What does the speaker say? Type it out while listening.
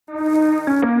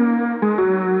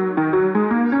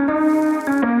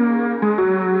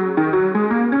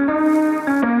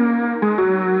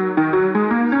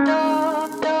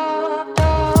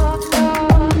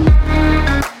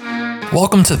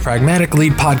Welcome to the Pragmatic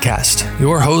Lead Podcast.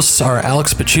 Your hosts are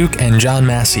Alex Pachuk and John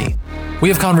Massey. We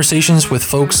have conversations with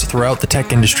folks throughout the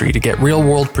tech industry to get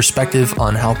real-world perspective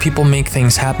on how people make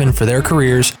things happen for their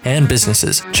careers and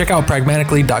businesses. Check out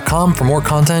pragmaticlead.com for more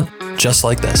content just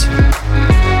like this.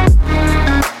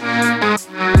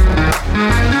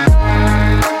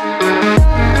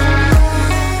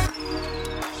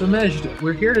 So Majd,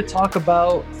 we're here to talk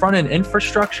about front-end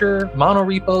infrastructure,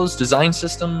 monorepos, design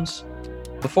systems.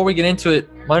 Before we get into it,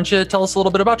 why don't you tell us a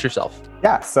little bit about yourself?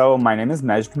 Yeah, so my name is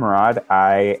Murad.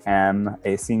 I am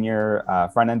a senior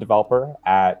front-end developer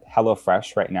at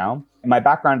HelloFresh right now. My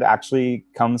background actually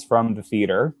comes from the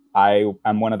theater. I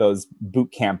am one of those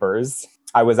boot campers.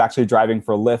 I was actually driving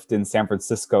for Lyft in San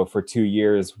Francisco for 2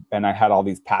 years, and I had all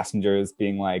these passengers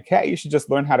being like, hey, you should just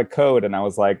learn how to code. And I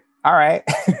was like, all right.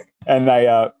 And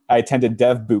I attended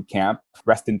Dev Boot Camp.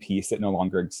 Rest in peace, it no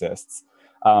longer exists.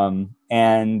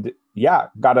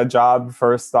 Got a job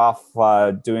first off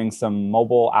doing some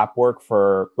mobile app work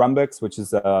for Rumbix, which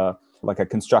is like a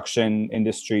construction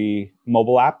industry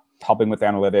mobile app, helping with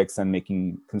analytics and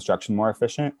making construction more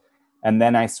efficient. And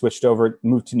then I switched over,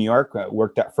 moved to New York,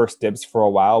 worked at First Dibs for a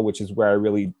while, which is where I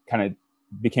really kind of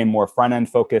became more front-end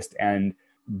focused and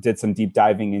did some deep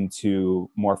diving into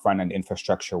more front-end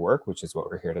infrastructure work, which is what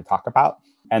we're here to talk about.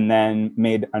 And then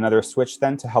made another switch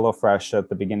then to HelloFresh at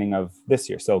the beginning of this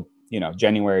year. So,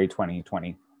 January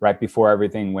 2020, right before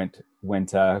everything went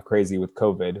crazy with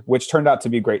COVID, which turned out to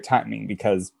be great timing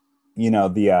because,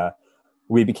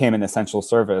 we became an essential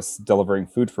service delivering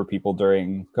food for people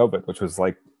during COVID, which was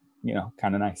like,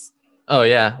 kind of nice. Oh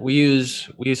yeah, we use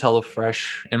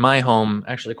HelloFresh in my home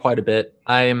actually quite a bit.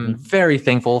 I'm very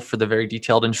thankful for the very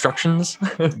detailed instructions.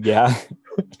 Yeah.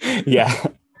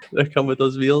 That come with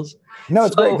those meals. No,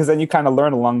 it's great because then you kind of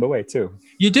learn along the way too.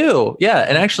 You do, yeah.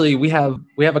 And actually, we have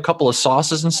a couple of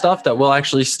sauces and stuff that we'll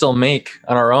actually still make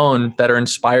on our own that are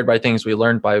inspired by things we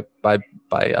learned by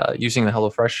using the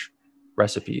HelloFresh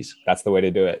recipes. That's the way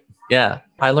to do it. Yeah,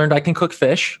 I learned I can cook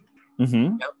fish.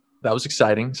 Mm-hmm. Yep. That was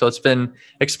exciting. So it's been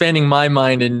expanding my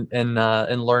mind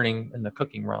and learning in the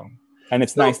cooking realm. And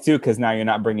it's nice too, because now you're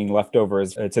not bringing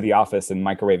leftovers to the office and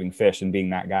microwaving fish and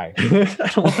being that guy. I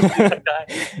don't want to be that guy.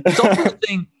 It's also the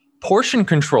thing, portion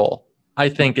control, I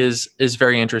think is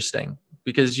very interesting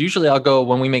because usually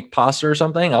when we make pasta or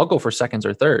something, I'll go for seconds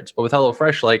or thirds. But with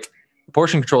HelloFresh, like the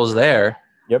portion control is there.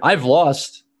 Yep. I've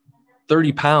lost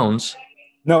 30 pounds.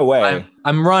 No way.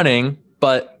 I'm running,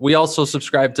 but we also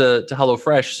subscribe to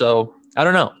HelloFresh. So I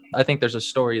don't know. I think there's a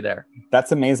story there.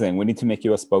 That's amazing. We need to make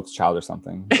you a spokeschild or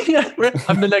something. Yeah,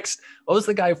 I'm the next. What was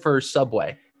the guy for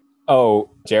Subway? Oh,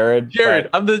 Jared. Jared.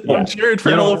 I'm Jared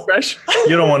for HelloFresh.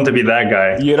 You don't want to be that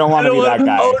guy. You don't want to be that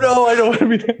guy. Oh no, I don't want to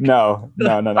be that guy. No.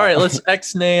 All right, let's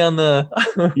X-nay on the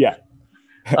yeah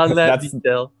on that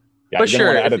detail. Yeah, but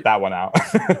sure, edit that one out.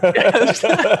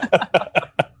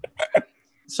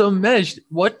 So, Majd,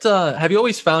 what have you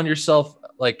always found yourself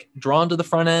like drawn to the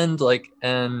front end,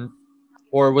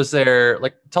 or was there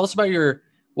tell us about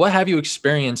what have you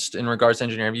experienced in regards to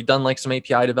engineering? Have you done some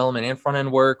API development and front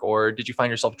end work, or did you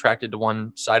find yourself attracted to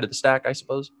one side of the stack, I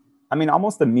suppose? I mean,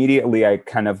 almost immediately I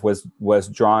kind of was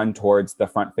drawn towards the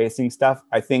front facing stuff.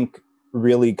 I think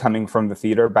really coming from the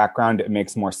theater background, it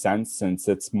makes more sense since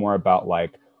it's more about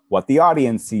what the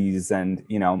audience sees. And,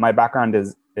 my background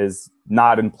is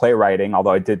not in playwriting,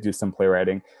 although I did do some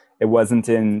playwriting. It wasn't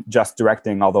in just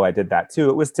directing, although I did that too.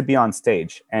 It was to be on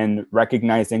stage and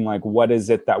recognizing what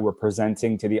is it that we're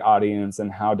presenting to the audience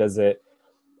and how does it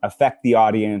affect the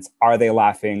audience? Are they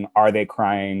laughing? Are they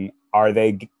crying? Are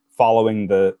they following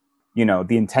the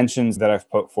intentions that I've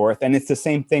put forth? And it's the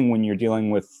same thing when you're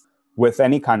dealing with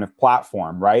any kind of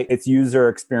platform, right? It's user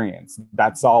experience.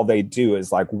 That's all they do is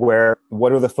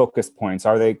what are the focus points?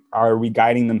 Are we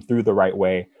guiding them through the right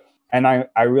way? And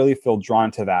I really feel drawn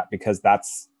to that because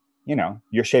that's,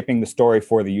 you're shaping the story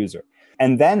for the user.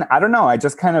 And then, I don't know, I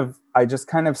just kind of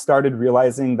started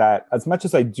realizing that as much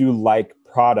as I do like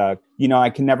product, I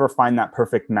can never find that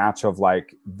perfect match of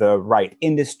the right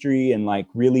industry and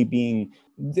really being,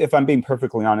 if I'm being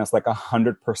perfectly honest,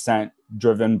 100%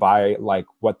 driven by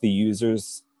what the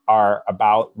users are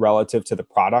about relative to the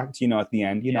product. At the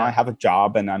end, I have a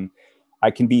job and I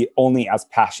can be only as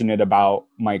passionate about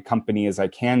my company as I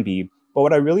can be. But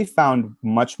what I really found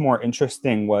much more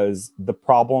interesting was the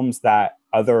problems that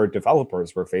other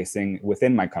developers were facing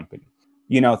within my company.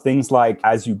 Things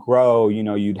as you grow,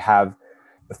 you'd have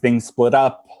things split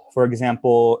up, for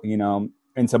example,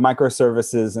 into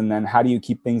microservices, and then how do you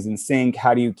keep things in sync?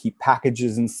 How do you keep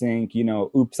packages in sync?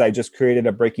 Oops, I just created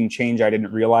a breaking change I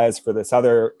didn't realize for this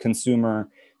other consumer,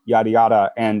 yada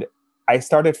yada. And I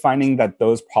started finding that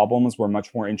those problems were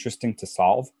much more interesting to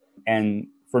solve. And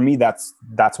for me, that's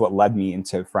what led me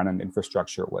into front-end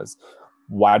infrastructure. Was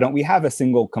why don't we have a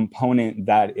single component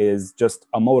that is just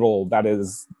a modal, that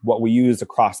is what we use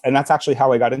across? And that's actually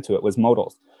how I got into it, was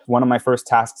modals. One of my first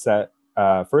tasks at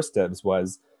First Dibs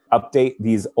was update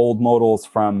these old modals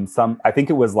from I think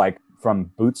it was like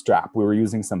from Bootstrap. We were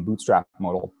using some Bootstrap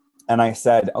modal. And I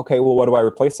said, okay, well, what do I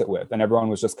replace it with? And everyone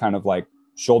was just kind of like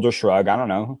shoulder shrug. I don't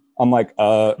know. I'm like,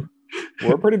 we're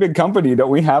a pretty big company. Don't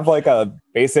we have like a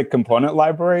basic component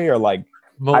library? Or like,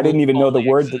 I didn't even know the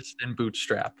word in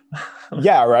Bootstrap.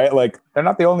 Yeah, right. Like they're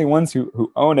not the only ones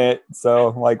who own it. So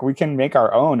like we can make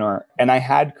our own. And I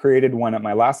had created one at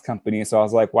my last company. So I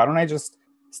was like, why don't I just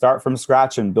start from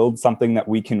scratch and build something that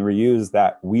we can reuse,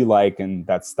 that we like, and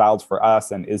that's styled for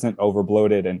us and isn't over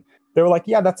bloated? And they were like,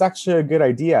 yeah, that's actually a good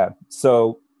idea.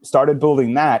 So started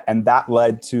building that, and that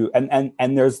led to,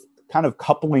 and there's kind of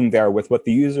coupling there with what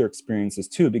the user experience is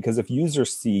too, because if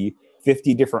users see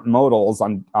 50 different modals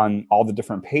on all the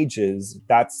different pages,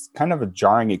 that's kind of a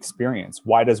jarring experience.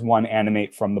 Why does one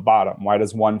animate from the bottom? Why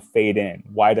does one fade in?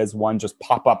 Why does one just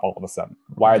pop up all of a sudden?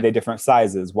 Why are they different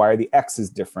sizes? Why are the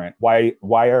X's different? Why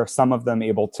are some of them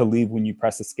able to leave when you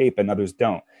press escape and others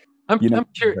don't? I'm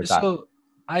curious. So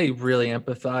I really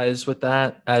empathize with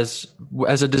that. As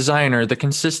a designer, the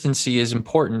consistency is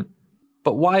important,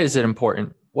 but why is it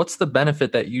important? What's the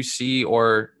benefit that you see,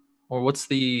 or what's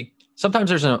the,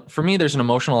 sometimes for me, there's an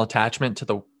emotional attachment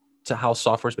to how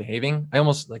software's behaving. I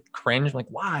almost like cringe. I'm like,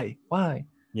 why?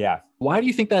 Yeah. Why do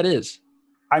you think that is?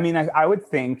 I mean, I would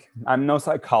think, I'm no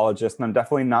psychologist, and I'm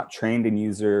definitely not trained in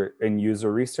user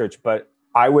research, but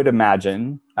I would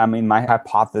imagine, I mean, my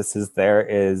hypothesis there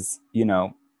is,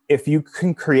 if you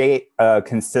can create a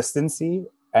consistency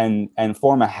and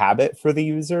form a habit for the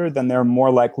user, then they're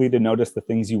more likely to notice the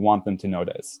things you want them to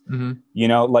notice.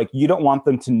 Mm-hmm. Like you don't want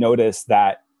them to notice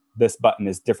that this button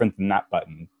is different than that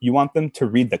button. You want them to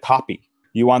read the copy.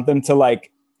 You want them to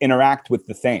like interact with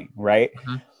the thing, right?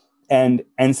 Mm-hmm.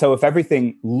 And so if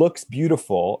everything looks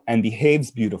beautiful and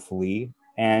behaves beautifully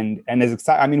and is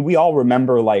exciting, I mean, we all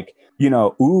remember like,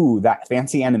 that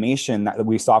fancy animation that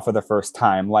we saw for the first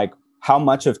time. Like how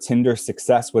much of Tinder's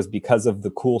success was because of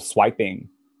the cool swiping,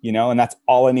 and that's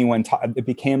all anyone taught. It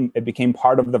became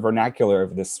part of the vernacular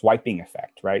of this swiping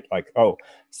effect, right? Like, oh,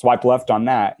 swipe left on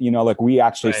that, like we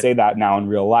actually say that now in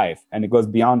real life, and it goes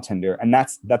beyond Tinder. And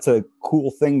that's a cool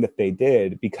thing that they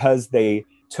did, because they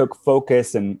took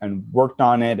focus and worked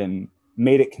on it and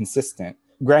made it consistent.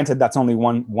 Granted, that's only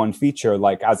one feature,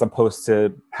 like as opposed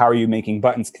to how are you making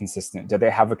buttons consistent? Do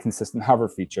they have a consistent hover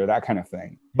feature? That kind of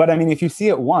thing. But I mean, if you see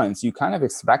it once, you kind of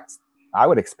I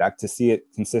would expect to see it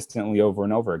consistently over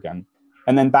and over again.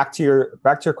 And then back to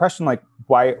your question, like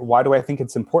why do I think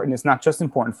it's important? It's not just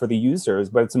important for the users,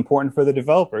 but it's important for the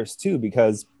developers too,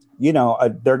 because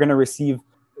they're going to receive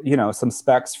some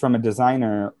specs from a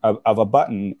designer of a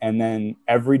button, and then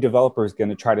every developer is going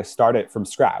to try to start it from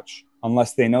scratch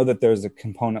unless they know that there's a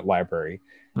component library.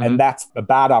 Mm-hmm. And that's a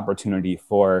bad opportunity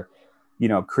for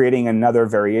creating another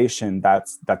variation that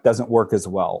doesn't work as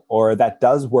well, or that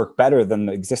does work better than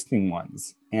the existing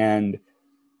ones. And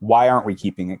why aren't we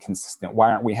keeping it consistent?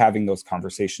 Why aren't we having those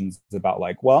conversations about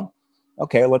like, well,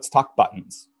 okay, let's talk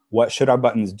buttons. What should our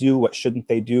buttons do? What shouldn't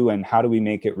they do? And how do we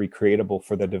make it recreatable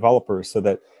for the developers so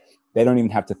that they don't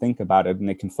even have to think about it and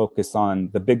they can focus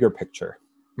on the bigger picture?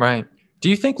 Right. Do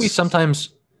you think we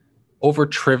sometimes over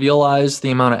trivialize the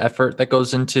amount of effort that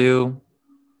goes into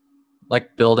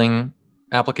like building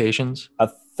applications?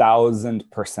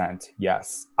 1,000%.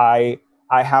 Yes. I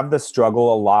have the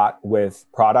struggle a lot with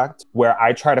product where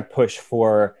I try to push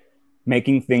for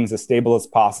making things as stable as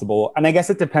possible. And I guess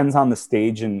it depends on the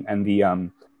stage and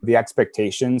the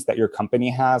expectations that your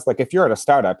company has. Like if you're at a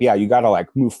startup, yeah, you got to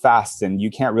like move fast, and you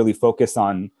can't really focus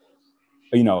on,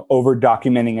 over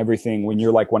documenting everything when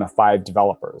you're like one of 5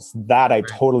 developers. That I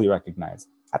totally recognize.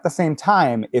 At the same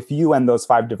time, if you and those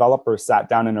 5 developers sat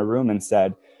down in a room and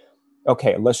said,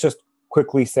 okay, let's just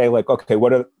quickly say like, okay,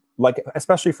 what are, like,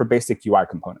 especially for basic UI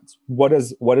components, what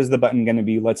is the button going to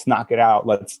be? Let's knock it out.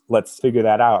 Let's figure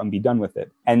that out and be done with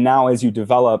it. And now as you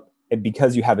develop,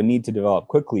 because you have a need to develop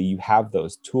quickly, you have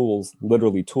those tools,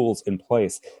 literally tools in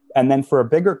place. And then for a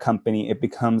bigger company, it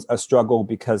becomes a struggle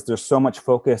because there's so much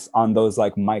focus on those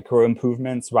like micro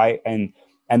improvements, right? And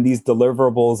these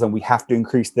deliverables, and we have to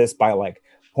increase this by like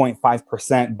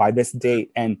 0.5% by this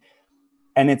date. And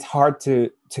it's hard to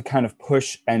kind of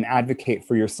push and advocate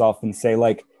for yourself and say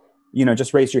like,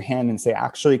 just raise your hand and say,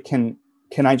 actually, can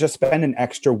I just spend an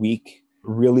extra week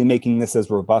really making this as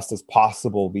robust as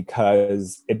possible,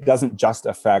 because it doesn't just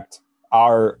affect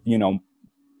our,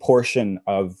 portion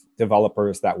of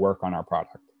developers that work on our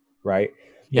product, right?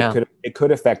 Yeah. It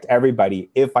could affect everybody.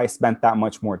 If I spent that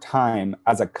much more time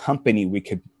as a company, we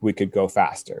could go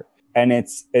faster. And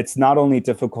it's not only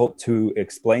difficult to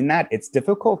explain that, it's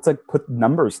difficult to put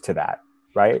numbers to that,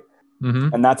 right?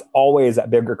 Mm-hmm. And that's always at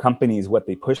bigger companies what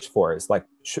they push for is like,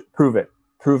 prove it.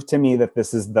 Prove to me that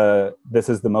this is the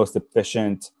most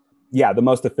efficient,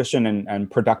 and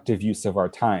productive use of our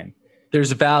time.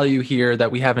 There's value here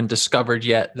that we haven't discovered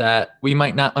yet that we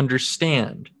might not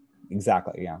understand.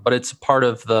 Exactly, yeah. But it's part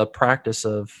of the practice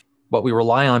of what we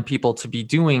rely on people to be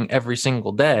doing every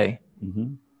single day.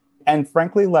 Mm-hmm. And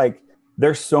frankly, like,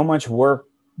 there's so much work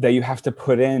that you have to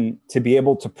put in to be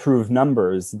able to prove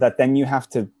numbers that then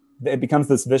it becomes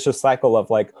this vicious cycle of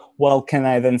like, well, can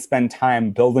I then spend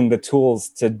time building the tools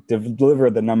to deliver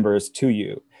the numbers to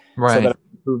you? Right. So that I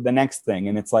can prove the next thing.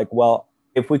 And it's like, well,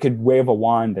 if we could wave a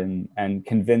wand and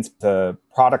convince the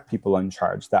product people in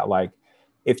charge that, like,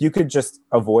 if you could just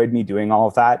avoid me doing all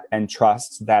of that and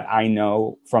trust that I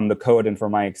know from the code and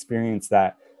from my experience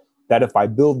that if I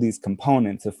build these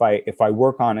components, if I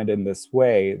work on it in this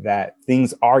way, that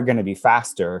things are going to be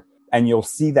faster. And you'll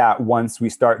see that once we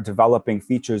start developing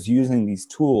features using these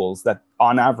tools, that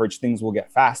on average, things will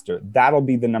get faster. That'll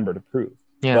be the number to prove.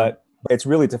 Yeah. But it's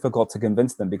really difficult to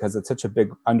convince them because it's such a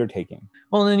big undertaking.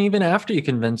 Well, and then even after you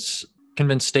convince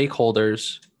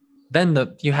stakeholders,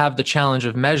 then you have the challenge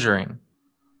of measuring.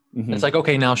 Mm-hmm. It's like,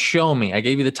 okay, now show me. I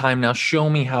gave you the time. Now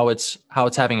show me how it's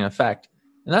having an effect.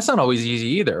 And that's not always easy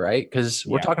either, right? Because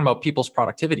we're talking about people's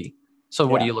productivity. So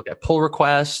what do you look at? Pull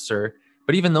requests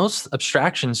but even those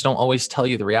abstractions don't always tell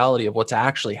you the reality of what's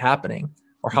actually happening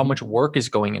or how much work is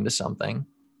going into something.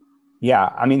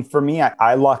 Yeah. I mean, for me,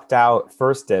 I lucked out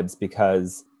first dibs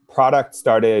because product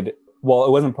started, well, it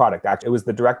wasn't product, actually. It was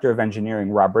the director of engineering,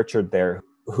 Rob Richard, there,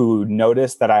 who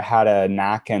noticed that I had a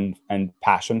knack and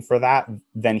passion for that.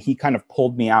 Then he kind of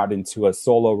pulled me out into a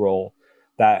solo role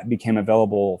that became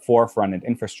available for front-end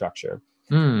infrastructure.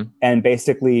 And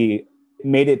basically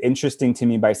made it interesting to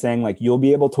me by saying, like, you'll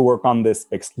be able to work on this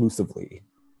exclusively.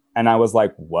 And I was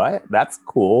like, what? That's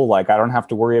cool. Like, I don't have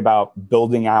to worry about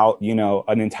building out,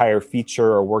 an entire feature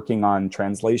or working on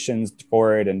translations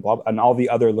for it and blah, and all the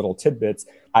other little tidbits.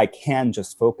 I can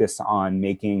just focus on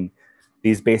making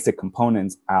these basic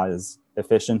components as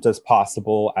efficient as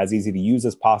possible, as easy to use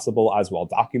as possible, as well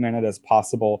documented as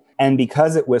possible. And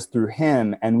because it was through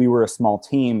him and we were a small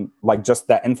team, like just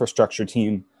that infrastructure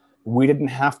team, we didn't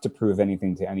have to prove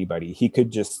anything to anybody. He could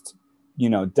just,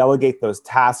 delegate those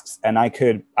tasks and I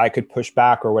could push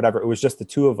back or whatever. It was just the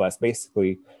two of us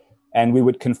basically. And we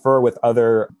would confer with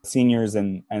other seniors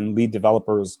and lead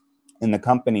developers in the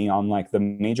company on like the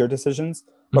major decisions.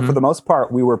 But for the most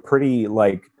part, we were pretty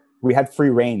we had free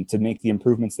reign to make the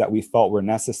improvements that we felt were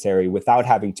necessary without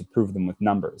having to prove them with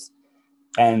numbers.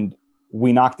 And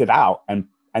we knocked it out and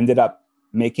ended up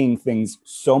making things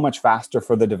so much faster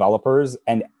for the developers,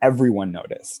 and everyone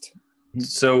noticed.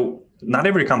 So not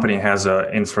every company has an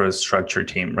infrastructure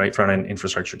team, right? Front-end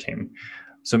infrastructure team.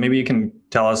 So maybe you can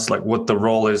tell us like what the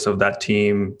role is of that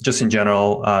team, just in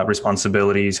general,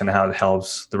 responsibilities, and how it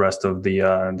helps the rest of the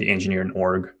engineering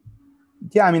org.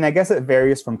 Yeah, I mean, I guess it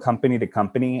varies from company to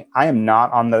company. I am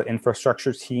not on the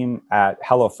infrastructure team at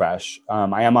HelloFresh.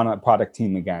 I am on a product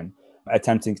team again,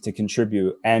 attempting to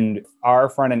contribute. And our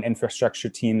front-end infrastructure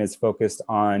team is focused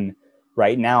on,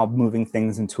 right now, moving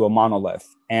things into a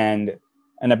monolith. And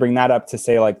I bring that up to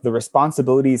say, like, the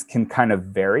responsibilities can kind of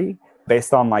vary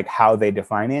based on like how they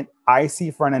define it. I see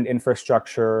front-end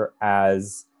infrastructure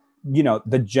as,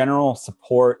 the general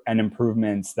support and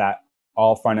improvements that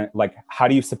all front-end, like, how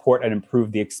do you support and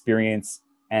improve the experience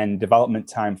and development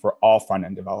time for all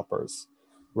front-end developers,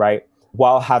 right?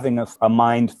 While having a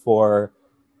mind for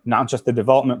not just the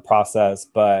development process,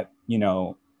 but,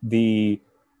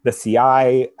 the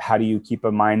CI, how do you keep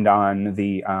a mind on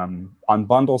the on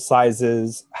bundle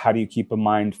sizes? How do you keep a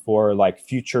mind for like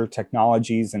future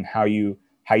technologies and how you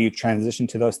transition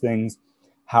to those things?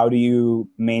 How do you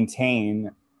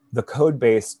maintain the code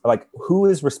base? Like, who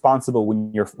is responsible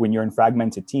when you're in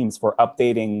fragmented teams for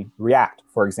updating React,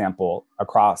 for example,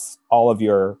 across all of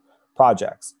your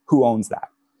projects? Who owns that?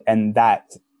 And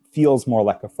that feels more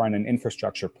like a front-end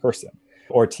infrastructure person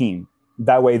or team.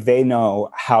 That way they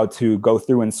know how to go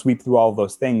through and sweep through all of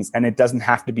those things. And it doesn't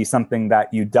have to be something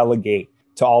that you delegate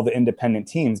to all the independent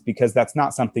teams, because that's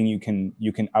not something you can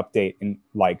update in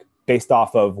like based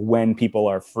off of when people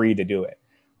are free to do it,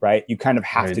 right? You kind of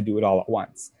have to do it all at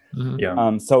once.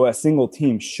 Yeah. So a single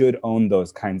team should own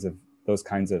those kinds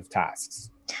of tasks.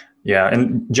 Yeah.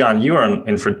 And John, you are on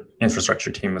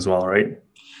infrastructure team as well, right?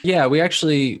 Yeah, we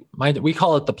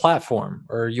call it the platform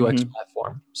or UX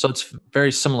platform. So it's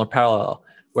very similar parallel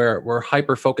where we're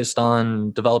hyper focused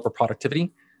on developer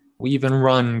productivity. We even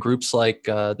run groups like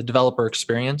the developer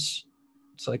experience.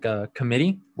 It's like a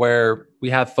committee where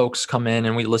we have folks come in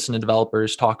and we listen to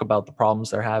developers talk about the problems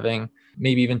they're having,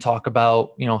 maybe even talk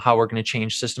about, how we're going to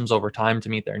change systems over time to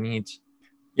meet their needs.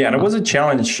 Yeah, and it was a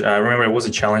challenge. I remember it was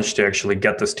a challenge to actually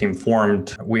get this team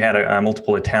formed. We had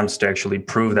multiple attempts to actually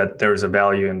prove that there is a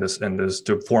value in this,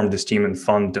 to form this team and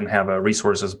fund and have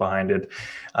resources behind it.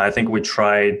 I think we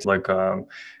tried like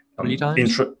 3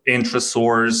 times.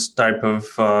 Intra-source type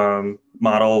of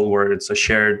model where it's a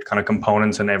shared kind of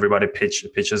components and everybody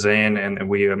pitches in, and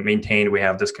we we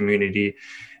have this community,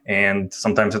 and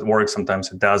sometimes it works,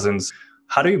 sometimes it doesn't.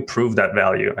 How do you prove that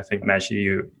value? I think,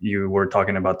 Mashi, you were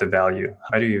talking about the value.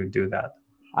 How do you do that?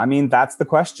 I mean, that's the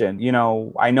question.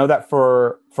 I know that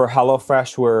for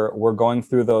HelloFresh, we're going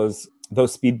through those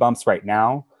speed bumps right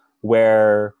now,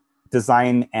 where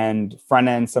design and front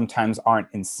end sometimes aren't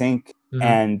in sync.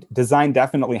 And design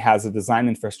definitely has a design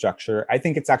infrastructure. I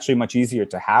think it's actually much easier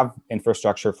to have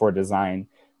infrastructure for design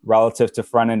relative to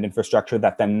front end infrastructure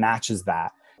that then matches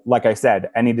that. Like I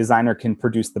said, any designer can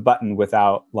produce the button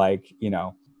without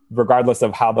regardless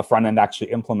of how the front end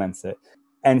actually implements it.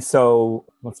 And so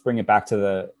let's bring it back to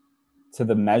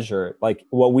the measure. Like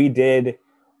what we did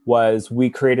was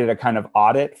we created a kind of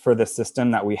audit for the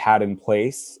system that we had in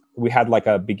place. We had like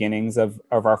a beginnings of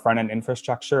our front end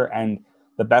infrastructure. And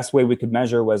the best way we could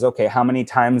measure was, okay, how many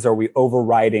times are we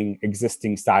overriding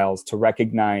existing styles to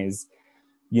recognize,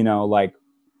 like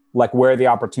where the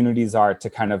opportunities are to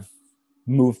kind of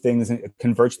move things and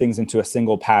converge things into a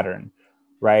single pattern,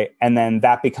 right? And then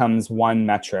that becomes one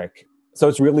metric. So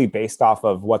it's really based off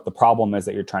of what the problem is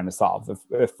that you're trying to solve.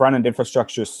 If front-end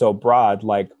infrastructure is so broad,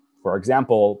 like, for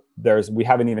example, we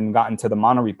haven't even gotten to the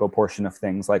monorepo portion of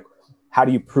things. Like, how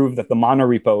do you prove that the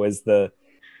monorepo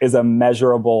is a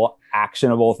measurable,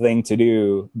 actionable thing to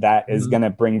do that is going to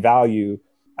bring value?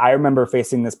 I remember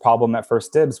facing this problem at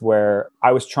First Dibs where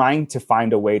I was trying to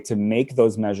find a way to make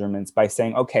those measurements by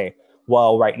saying, okay,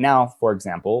 well, right now, for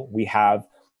example, we have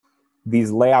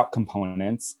these layout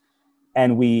components,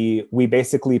 and we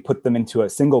basically put them into a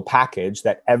single package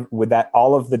that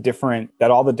all the different,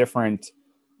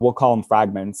 we'll call them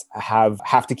fragments,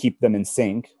 have to keep them in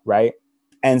sync, right?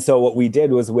 And so what we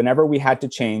did was whenever we had to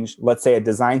change, let's say a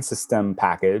design system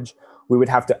package, we would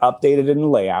have to update it in the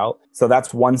layout. So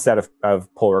that's one set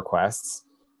of pull requests.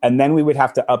 And then we would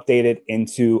have to update it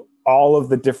into all of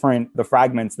the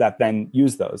fragments that then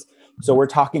use those. So we're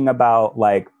talking about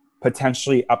like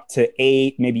potentially up to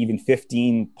 8, maybe even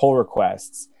 15 pull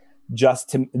requests just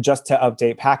to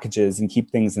update packages and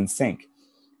keep things in sync.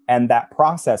 And that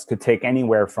process could take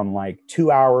anywhere from like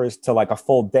 2 hours to like a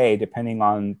full day, depending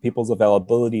on people's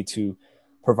availability to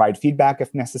provide feedback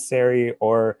if necessary,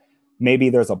 or maybe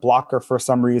there's a blocker for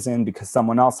some reason because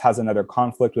someone else has another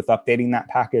conflict with updating that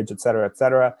package, et cetera, et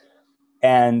cetera.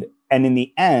 And in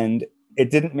the end, it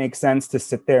didn't make sense to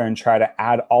sit there and try to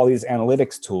add all these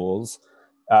analytics tools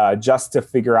just to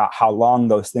figure out how long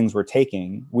those things were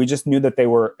taking. We just knew that they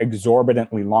were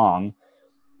exorbitantly long.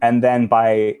 And then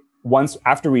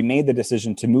after we made the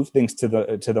decision to move things to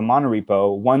the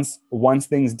monorepo, once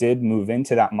things did move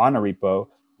into that monorepo,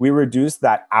 we reduced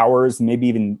that hours, maybe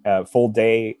even a full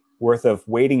day worth of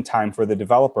waiting time for the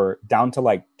developer down to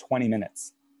like 20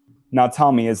 minutes. Now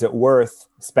tell me, is it worth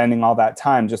spending all that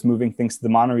time just moving things to the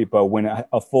monorepo when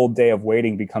a full day of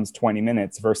waiting becomes 20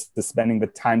 minutes versus spending the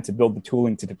time to build the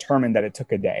tooling to determine that it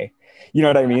took a day? You know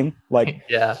what I mean? Like,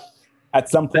 yeah. At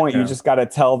some point, you just got to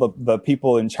tell the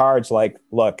people in charge, like,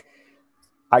 look,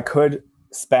 I could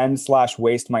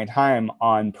spend/waste my time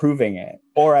on proving it,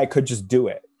 or I could just do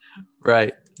it.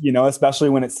 Right. Especially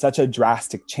when it's such a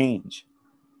drastic change.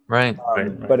 Right.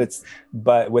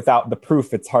 But without the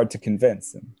proof, it's hard to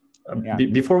convince.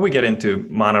 Before we get into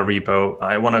monorepo,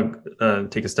 I want to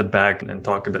take a step back and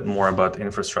talk a bit more about the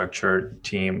infrastructure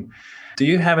team. Do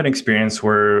you have an experience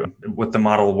with the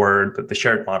model where the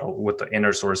shared model, with the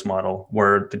inner source model,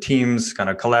 where the teams kind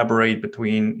of collaborate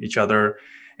between each other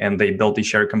and they build these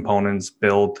shared components,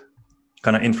 build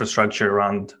kind of infrastructure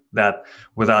around that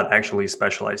without actually a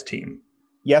specialized team?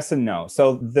 Yes and no.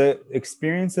 So the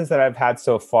experiences that I've had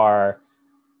so far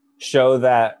show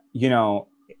that,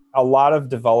 a lot of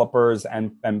developers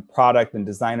and product and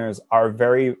designers are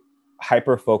very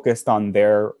hyper-focused on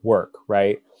their work,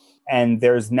 right? And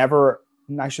there's never,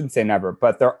 I shouldn't say never,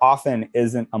 but there often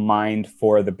isn't a mind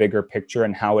for the bigger picture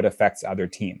and how it affects other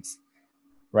teams.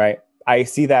 right? I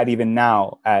see that even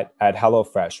now at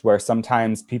HelloFresh, where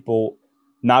sometimes people,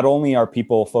 not only are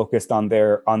people focused on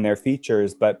their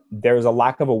features, but there's a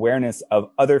lack of awareness of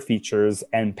other features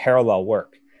and parallel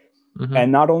work. Mm-hmm.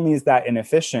 And not only is that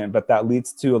inefficient, but that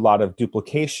leads to a lot of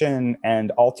duplication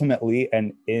and ultimately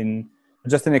an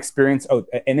inconsistent experience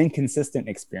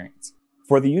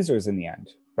for the users in the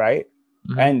end, right?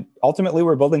 Mm-hmm. And ultimately,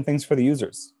 we're building things for the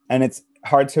users. And it's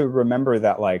hard to remember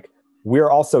that, like,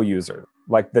 we're also users.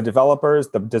 Like, the developers,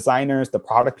 the designers, the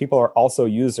product people are also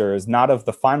users, not of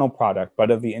the final product,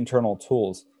 but of the internal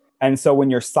tools. And so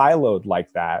when you're siloed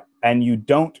like that, and you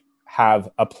don't have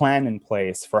a plan in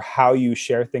place for how you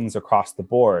share things across the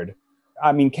board,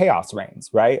 I mean, chaos reigns,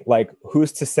 right? Like,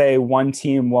 who's to say one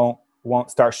team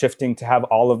won't start shifting to have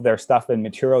all of their stuff in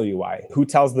Material UI? Who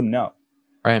tells them no?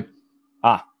 Right.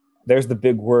 There's the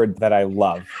big word that I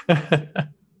love.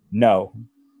 No.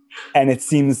 And it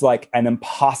seems like an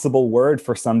impossible word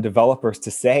for some developers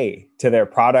to say to their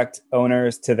product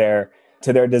owners, to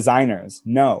their designers.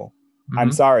 No, mm-hmm.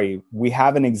 I'm sorry. We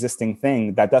have an existing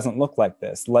thing that doesn't look like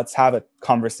this. Let's have a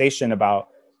conversation about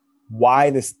why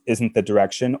this isn't the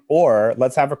direction, or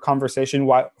let's have a conversation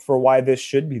why this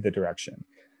should be the direction.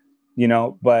 You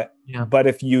know, but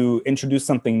if you introduce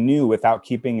something new without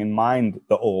keeping in mind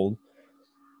the old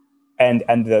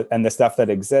and the stuff that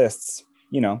exists,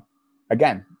 you know,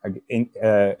 again,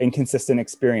 inconsistent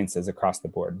experiences across the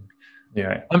board.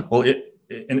 Yeah. Well,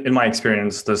 in my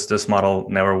experience, this model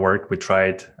never worked. We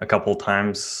tried a couple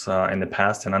times in the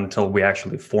past, and until we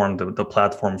actually formed the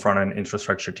platform front-end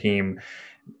infrastructure team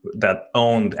that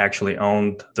actually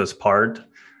owned this part,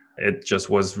 it just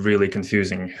was really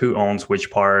confusing. Who owns which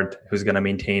part? Who's going to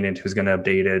maintain it? Who's going to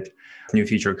update it? New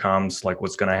feature comes, like,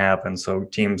 what's going to happen? So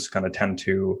teams kind of tend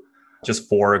to just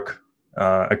fork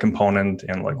a component,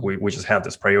 and like we just have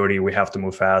this priority. We have to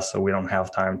move fast, so we don't have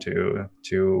time to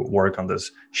work on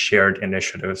this shared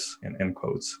initiatives in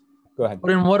quotes. Go ahead.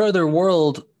 But in what other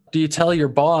world do you tell your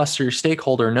boss or your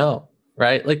stakeholder no?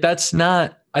 Right? Like, that's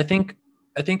not. I think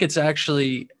it's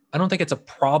actually. I don't think it's a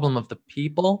problem of the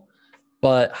people,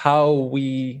 but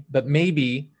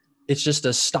maybe it's just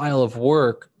a style of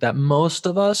work that most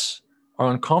of us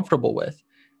are uncomfortable with.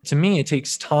 To me, it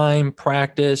takes time,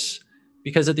 practice.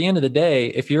 Because at the end of the day,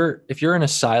 if you're in a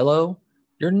silo,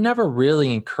 you're never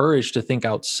really encouraged to think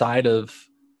outside of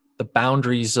the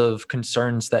boundaries of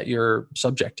concerns that you're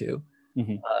subject to.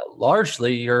 Mm-hmm.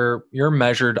 Largely, you're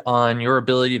measured on your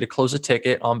ability to close a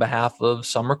ticket on behalf of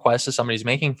some request that somebody's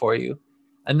making for you.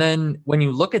 And then when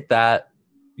you look at that,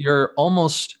 you're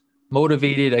almost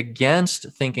motivated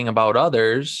against thinking about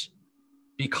others,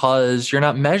 because you're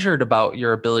not measured about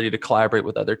your ability to collaborate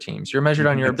with other teams. You're measured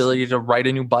on your ability to write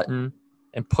a new button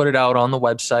and put it out on the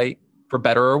website, for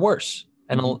better or worse.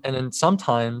 And then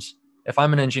sometimes, if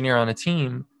I'm an engineer on a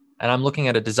team and I'm looking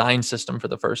at a design system for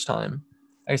the first time,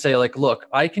 I say, like, look,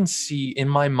 I can see in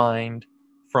my mind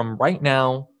from right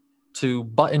now to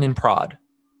button in prod.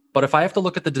 But if I have to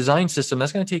look at the design system,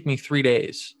 that's going to take me 3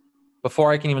 days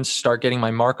before I can even start getting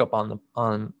my markup on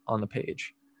the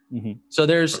page. Mm-hmm. So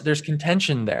there's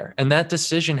contention there, and that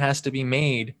decision has to be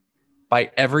made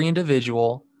by every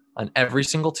individual on every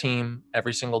single team,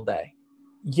 every single day.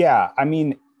 Yeah, I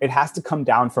mean, it has to come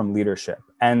down from leadership,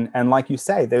 and like you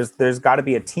say, there's got to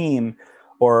be a team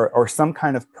or some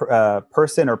kind of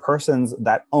person or persons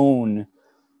that own,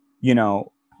 you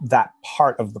know, that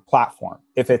part of the platform.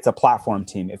 If it's a platform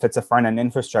team, if it's a front-end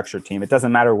infrastructure team, it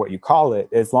doesn't matter what you call it,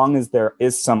 as long as there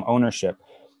is some ownership.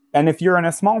 And if you're in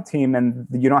a small team and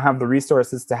you don't have the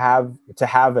resources to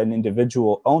have an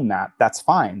individual own that, that's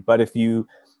fine. But if you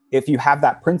have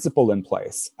that principle in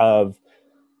place of,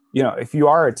 you know, if you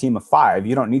are a team of 5,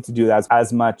 you don't need to do that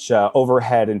as much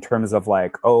overhead in terms of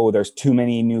like, oh, there's too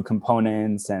many new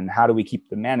components and how do we keep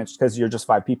them managed? Because you're just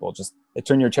 5 people. Just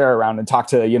turn your chair around and talk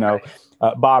to, you know,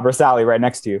 Bob or Sally right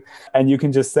next to you. And you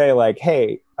can just say like,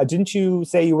 hey, didn't you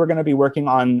say you were going to be working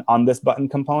on this button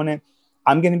component?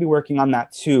 I'm going to be working on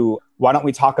that too. Why don't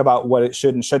we talk about what it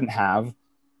should and shouldn't have?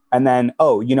 And then,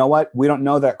 oh, you know what? We don't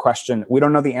know that question. We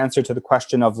don't know the answer to the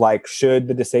question of like, should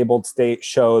the disabled state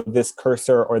show this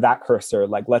cursor or that cursor?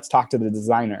 Like, let's talk to the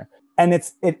designer. And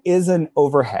it is an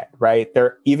overhead, right?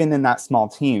 There, even in that small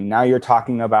team, now you're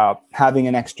talking about having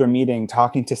an extra meeting,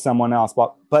 talking to someone else.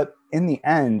 But in the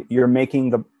end, you're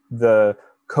making the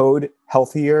code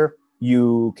healthier.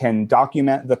 You can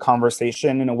document the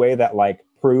conversation in a way that like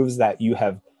proves that you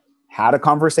have had a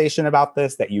conversation about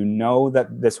this, that you know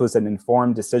that this was an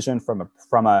informed decision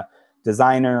from a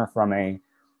designer, from a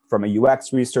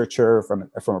UX researcher, from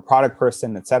a product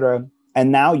person, et cetera.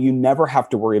 And now you never have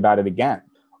to worry about it again.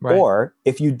 Right. Or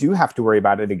if you do have to worry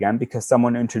about it again because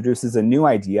someone introduces a new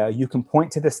idea, you can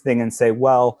point to this thing and say,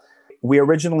 well, we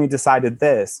originally decided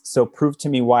this, so prove to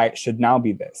me why it should now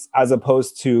be this, as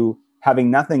opposed to having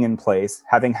nothing in place,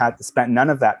 having spent none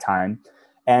of that time.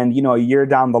 And, a year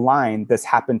down the line, this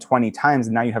happened 20 times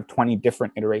and now you have 20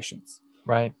 different iterations.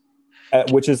 Right.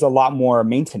 Which is a lot more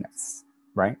maintenance,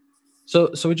 right? So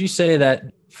would you say that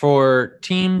for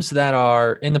teams that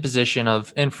are in the position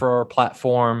of infra or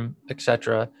platform, et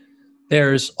cetera,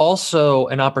 there's also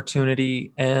an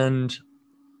opportunity, and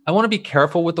I want to be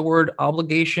careful with the word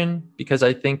obligation, because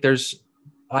I think there's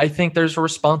a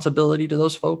responsibility to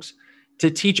those folks to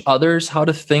teach others how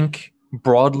to think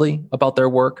broadly about their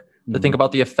work, to think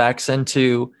about the effects, and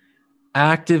to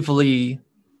actively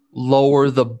lower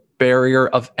the barrier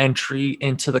of entry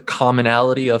into the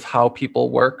commonality of how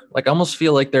people work. Like, I almost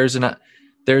feel like there's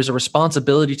a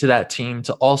responsibility to that team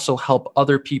to also help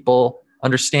other people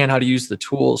understand how to use the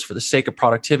tools for the sake of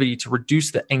productivity, to reduce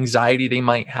the anxiety they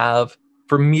might have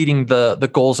for meeting the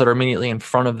goals that are immediately in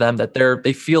front of them, that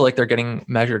they feel like they're getting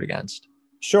measured against.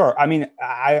 Sure. I mean,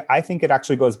 I think it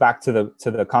actually goes back to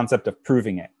the concept of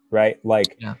proving it, right?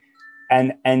 Like, yeah.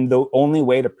 And the only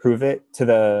way to prove it to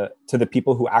the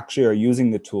people who actually are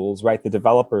using the tools, right, the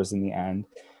developers in the end,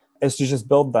 is to just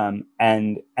build them,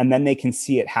 and then they can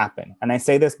see it happen. And I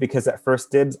say this because at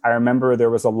First Dibs, I remember there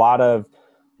was a lot of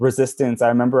resistance. I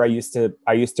remember I used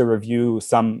to review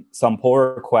some pull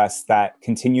requests that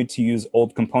continued to use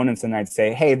old components, and I'd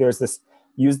say, hey, there's this,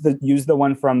 use the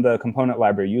one from the component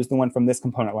library, use the one from this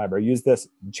component library, use this,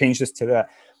 change this to that.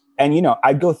 And,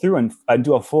 I'd go through and I'd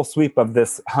do a full sweep of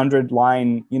this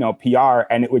 100-line,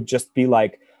 PR, and it would just be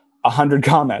like 100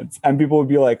 comments. And people would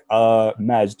be like,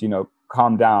 Majd,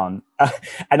 calm down.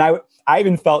 And I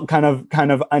even felt kind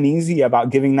of uneasy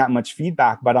about giving that much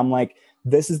feedback. But I'm like,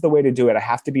 this is the way to do it. I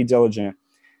have to be diligent.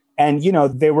 And,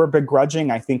 they were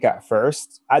begrudging, I think, at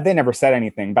first. They never said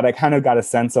anything, but I kind of got a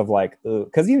sense of like,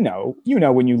 because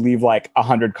when you leave like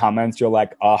 100 comments, you're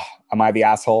like, oh, am I the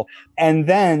asshole? And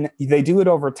then they do it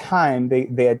over time.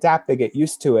 They adapt, they get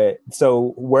used to it.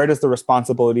 So where does the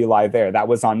responsibility lie there? That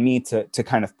was on me to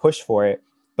kind of push for it.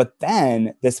 But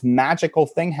then this magical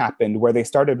thing happened where they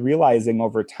started realizing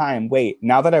over time, wait,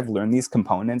 now that I've learned these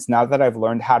components, now that I've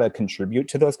learned how to contribute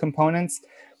to those components,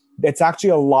 it's actually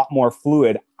a lot more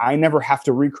fluid. I never have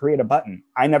to recreate a button.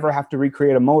 I never have to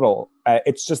recreate a modal.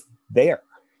 It's just there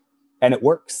and it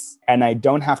works. And I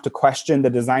don't have to question the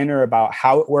designer about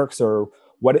how it works or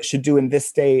what it should do in this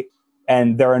state.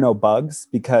 And there are no bugs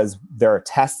because there are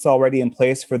tests already in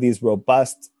place for these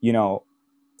robust,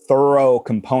 thorough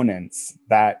components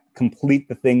that complete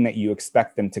the thing that you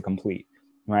expect them to complete,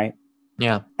 right?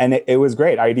 Yeah. And it was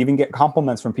great. I'd even get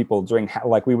compliments from people during,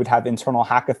 like, we would have internal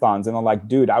hackathons, and they're like,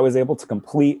 dude, I was able to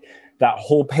complete that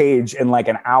whole page in like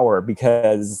an hour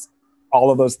because all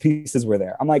of those pieces were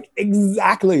there. I'm like,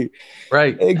 exactly.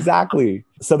 Right. Exactly.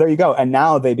 So there you go. And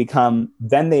now they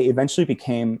eventually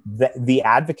became the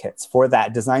advocates for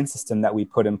that design system that we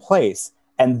put in place.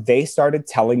 And they started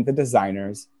telling the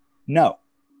designers, no,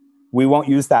 we won't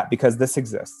use that because this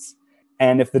exists.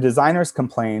 And if the designers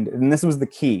complained, and this was the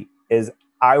key, is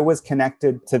I was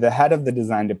connected to the head of the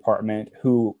design department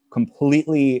who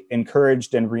completely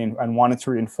encouraged and wanted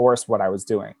to reinforce what I was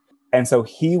doing. And so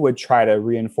he would try to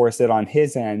reinforce it on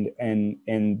his end and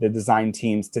in the design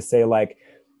teams to say, like,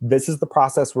 this is the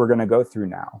process we're going to go through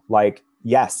now. Like,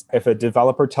 yes, if a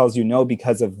developer tells you no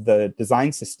because of the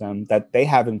design system that they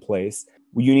have in place,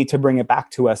 you need to bring it back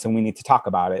to us and we need to talk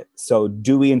about it. So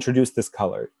do we introduce this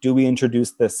color? Do we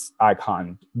introduce this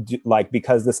icon?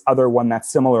 Because this other one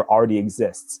that's similar already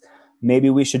exists. Maybe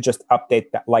we should just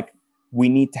update that. Like, we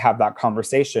need to have that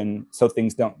conversation so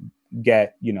things don't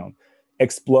get,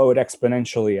 explode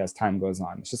exponentially as time goes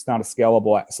on. It's just not a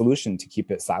scalable solution to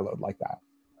keep it siloed like that.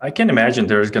 I can imagine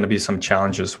there's going to be some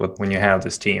challenges when you have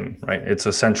this team, right? It's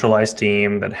a centralized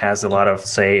team that has a lot of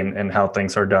say in how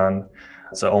things are done.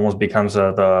 So it almost becomes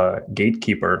the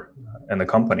gatekeeper in the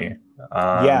company.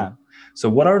 Yeah. So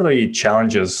what are the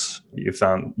challenges you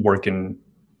found working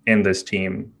in this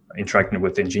team, interacting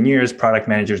with engineers, product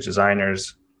managers,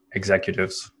 designers,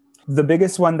 executives? The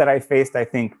biggest one that I faced, I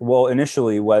think,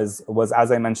 initially was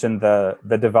as I mentioned,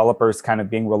 the developers kind of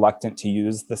being reluctant to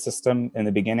use the system in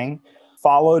the beginning,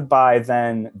 followed by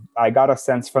then I got a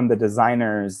sense from the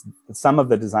designers, some of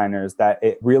the designers, that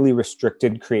it really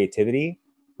restricted creativity.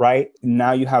 Right?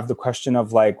 Now you have the question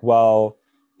of like, well,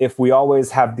 if we always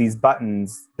have these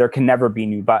buttons, there can never be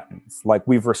new buttons. Like,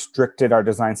 we've restricted our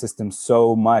design system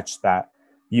so much that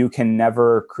you can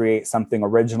never create something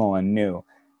original and new.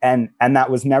 And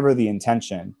that was never the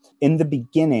intention. In the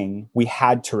beginning, we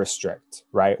had to restrict,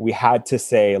 right? We had to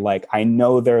say, like, I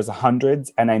know there's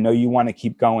hundreds and I know you want to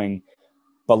keep going,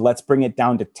 but let's bring it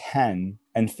down to 10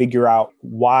 and figure out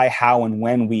why, how, and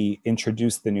when we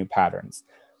introduce the new patterns.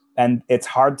 And it's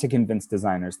hard to convince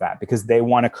designers that, because they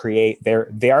want to create, they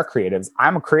are creatives.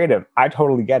 I'm a creative. I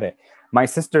totally get it. My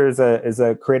sister is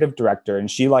a creative director, and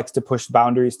she likes to push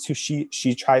boundaries too.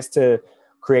 She tries to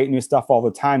create new stuff all the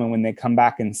time. And when they come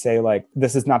back and say, like,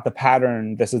 this is not the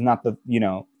pattern, this is not the,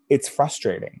 it's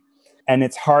frustrating. And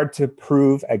it's hard to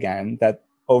prove again that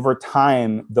over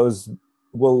time, those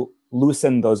will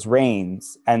loosen those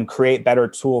reins and create better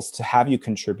tools to have you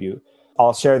contribute.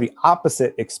 I'll share the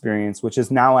opposite experience, which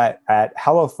is now at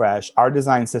HelloFresh. Our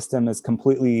design system is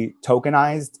completely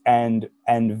tokenized and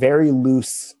very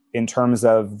loose in terms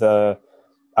of the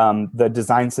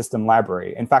design system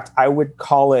library. In fact, I would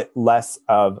call it less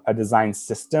of a design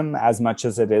system as much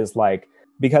as it is like,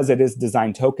 because it is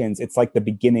design tokens, it's like the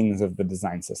beginnings of the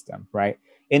design system, right?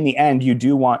 In the end, you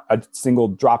do want a single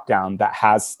dropdown that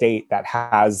has state, that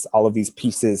has all of these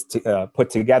pieces to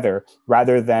put together,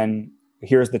 rather than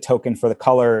here's the token for the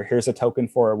color, here's a token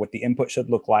for what the input should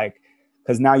look like,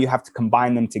 because now you have to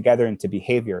combine them together into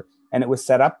behavior. And it was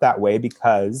set up that way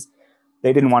because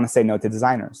they didn't want to say no to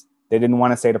designers. They didn't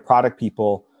want to say to product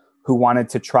people who wanted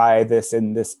to try this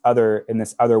in this other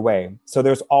way. So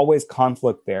there's always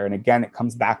conflict there. And again, it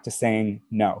comes back to saying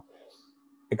no.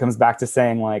 It comes back to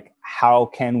saying, like, how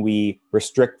can we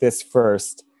restrict this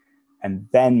first and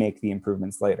then make the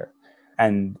improvements later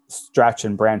and stretch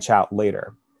and branch out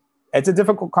later? It's a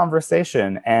difficult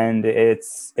conversation, and it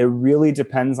really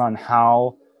depends on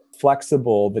how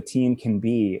flexible the team can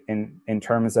be in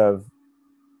terms of,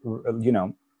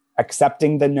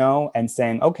 accepting the no and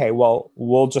saying, okay, well,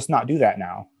 we'll just not do that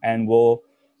now. And we'll,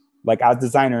 like, as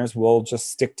designers, we'll just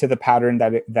stick to the pattern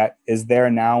that is there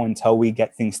now until we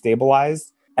get things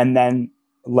stabilized. And then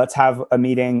let's have a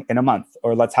meeting in a month,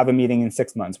 or let's have a meeting in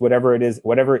 6 months, whatever it is,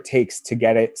 whatever it takes to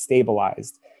get it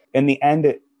stabilized. In the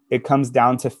end, it comes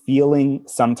down to feeling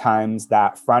sometimes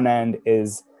that front end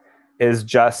is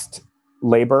just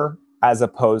labor as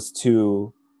opposed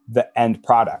to the end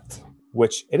product,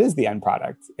 which it is the end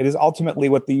product. It is ultimately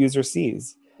what the user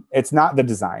sees. It's not the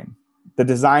design. The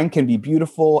design can be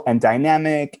beautiful and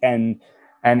dynamic and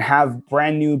have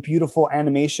brand new, beautiful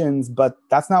animations, but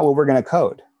that's not what we're going to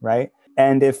code, right?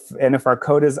 And if our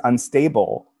code is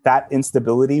unstable, that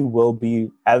instability will be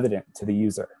evident to the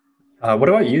user. What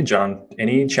about you, John?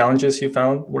 Any challenges you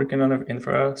found working on an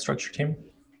infrastructure team?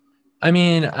 I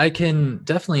mean, I can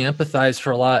definitely empathize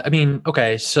for a lot. I mean,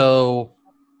 okay, so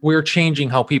we're changing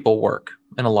how people work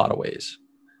in a lot of ways,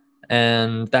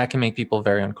 and that can make people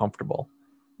very uncomfortable,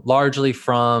 largely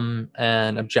from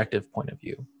an objective point of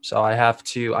view. So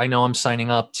I know I'm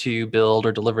signing up to build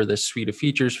or deliver this suite of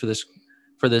features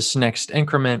for this next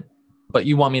increment, but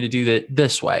you want me to do it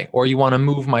this way, or you want to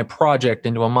move my project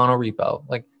into a monorepo,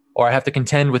 or I have to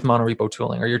contend with monorepo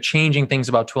tooling, or you're changing things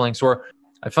about tooling. So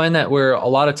I find that we're a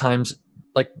lot of times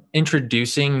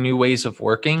introducing new ways of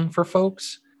working for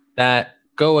folks that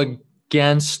go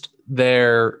against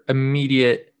their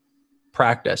immediate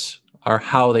practice or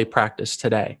how they practice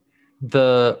today.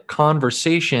 The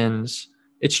conversations,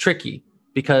 it's tricky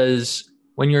because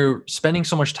when you're spending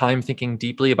so much time thinking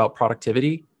deeply about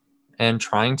productivity and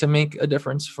trying to make a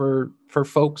difference for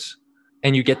folks,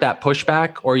 and you get that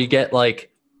pushback, or you get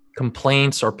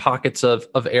complaints or pockets of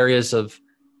areas of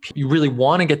you really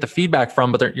want to get the feedback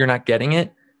from, but you're not getting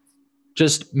it,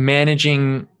 just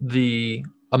managing the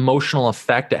emotional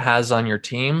effect it has on your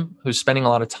team who's spending a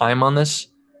lot of time on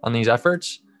these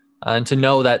efforts, and to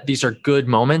know that these are good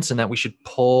moments and that we should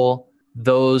pull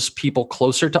those people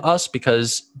closer to us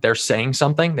because they're saying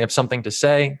something, they have something to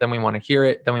say, then we want to hear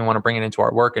it, then we want to bring it into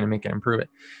our work and make it improve it.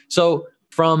 So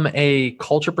from a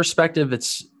culture perspective,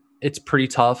 it's pretty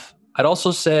tough. I'd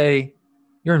also say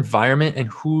your environment and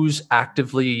who's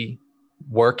actively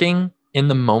working in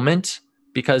the moment,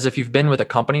 because if you've been with a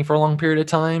company for a long period of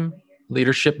time,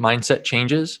 leadership mindset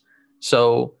changes.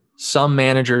 So some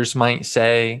managers might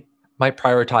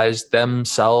prioritize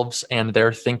themselves and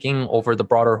their thinking over the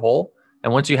broader whole.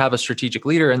 And once you have a strategic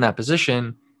leader in that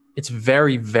position, it's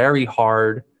very, very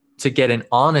hard to get an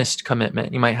honest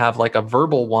commitment. You might have a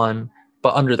verbal one,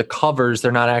 but under the covers,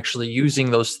 they're not actually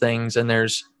using those things, and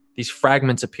there's these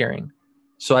fragments appearing.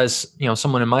 So as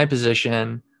someone in my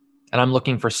position, and I'm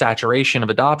looking for saturation of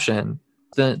adoption,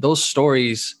 those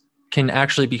stories can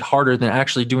actually be harder than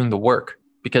actually doing the work,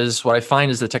 because what I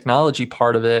find is the technology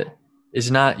part of it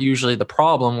is not usually the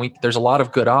problem. There's a lot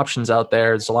of good options out there.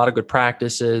 There's a lot of good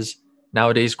practices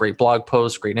nowadays, great blog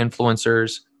posts, great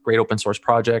influencers, great open source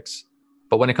projects.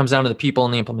 But when it comes down to the people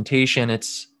and the implementation,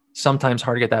 it's sometimes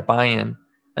hard to get that buy-in.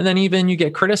 And then even you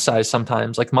get criticized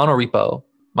sometimes, like monorepo.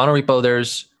 Monorepo,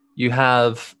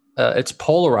 it's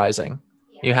polarizing.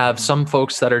 You have some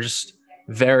folks that are just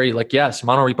very like, yes,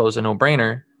 monorepo is a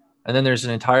no-brainer. And then there's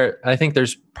I think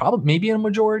there's probably maybe a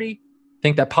majority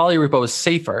think that polyrepo is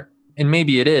safer. And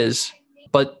maybe it is,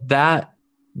 but that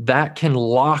can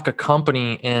lock a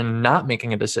company in not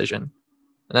making a decision.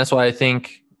 And that's why I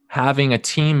think having a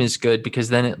team is good, because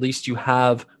then at least you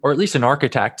have, or at least an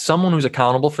architect, someone who's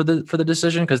accountable for the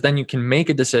decision, because then you can make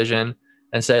a decision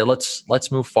and say,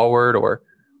 let's move forward, or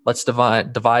let's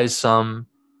devise some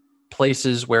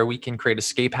places where we can create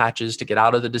escape hatches to get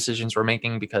out of the decisions we're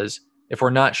making. Because if we're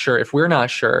not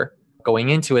sure going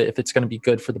into it, if it's going to be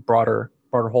good for the broader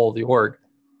whole of the org.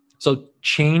 So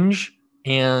change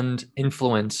and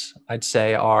influence, I'd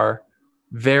say, are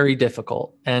very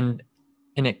difficult. And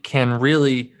it can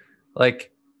really,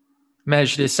 like,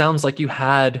 Majd, it sounds like you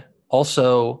had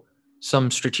also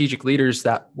some strategic leaders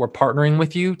that were partnering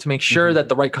with you to make sure that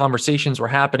the right conversations were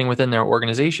happening within their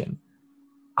organization.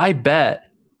 I bet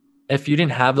if you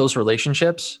didn't have those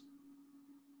relationships,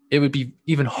 it would be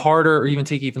even harder or even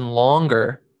take even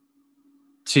longer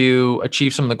to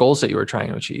achieve some of the goals that you were trying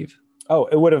to achieve. Oh,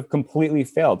 it would have completely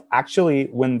failed. Actually,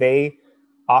 when they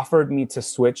offered me to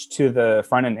switch to the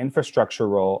front-end infrastructure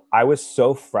role, I was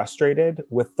so frustrated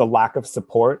with the lack of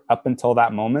support up until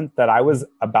that moment that I was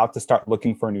about to start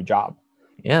looking for a new job.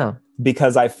 Yeah.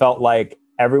 Because I felt like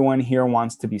everyone here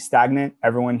wants to be stagnant.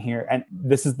 Everyone here, and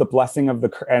this is the blessing of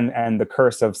and the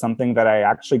curse of something that I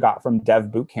actually got from Dev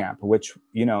Bootcamp, which,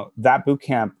 that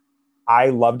bootcamp, I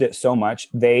loved it so much.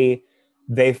 They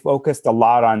focused a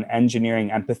lot on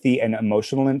engineering empathy and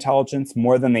emotional intelligence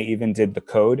more than they even did the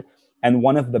code. And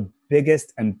one of the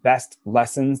biggest and best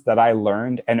lessons that I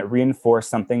learned, and it reinforced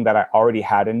something that I already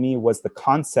had in me, was the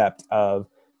concept of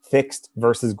fixed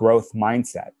versus growth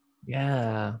mindset.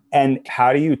 Yeah. And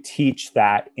how do you teach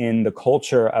that in the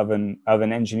culture of an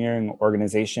engineering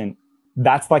organization?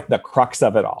 That's like the crux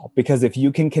of it all. Because if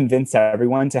you can convince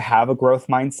everyone to have a growth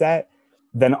mindset,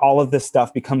 then all of this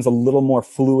stuff becomes a little more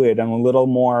fluid and a little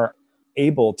more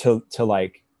able to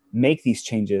like make these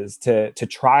changes, to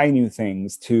try new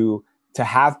things, to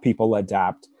have people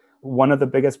adapt. One of the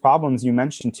biggest problems you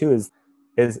mentioned too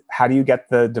is how do you get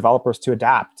the developers to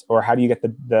adapt, or how do you get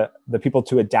the people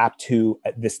to adapt to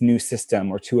this new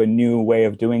system or to a new way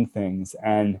of doing things?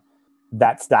 And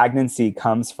that stagnancy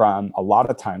comes from, a lot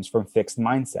of times, from fixed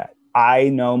mindset. I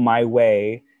know my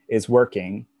way is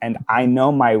working, and I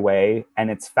know my way, and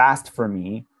it's fast for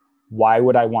me. Why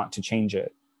would I want to change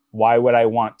it? Why would I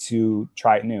want to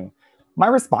try it new? My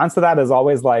response to that is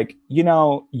always like, you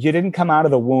didn't come out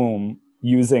of the womb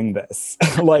using this.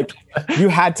 Like, you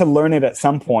had to learn it at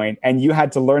some point, and you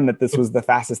had to learn that this was the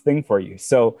fastest thing for you.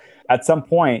 So at some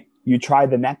point, you try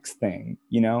the next thing.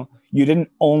 You didn't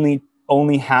only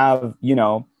have,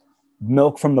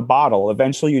 milk from the bottle.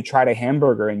 Eventually, you tried a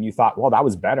hamburger, and you thought, well, that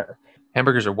was better.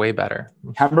 Hamburgers are way better.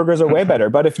 Hamburgers are way better.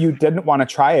 But if you didn't want to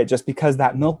try it just because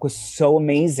that milk was so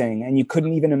amazing and you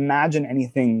couldn't even imagine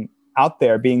anything out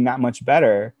there being that much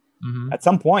better, at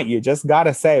some point you just got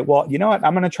to say, well, you know what?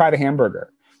 I'm going to try the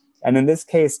hamburger. And in this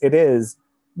case, it is,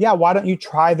 why don't you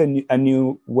try a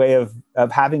new way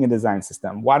of having a design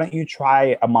system? Why don't you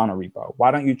try a monorepo?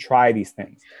 Why don't you try these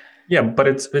things? Yeah, but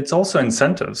it's also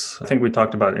incentives. I think we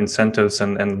talked about incentives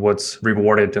and what's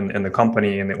rewarded in the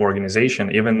company, in the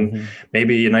organization. Even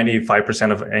maybe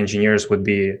 95% of engineers would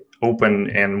be open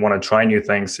and want to try new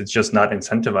things. It's just not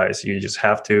incentivized. You just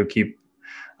have to keep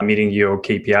meeting your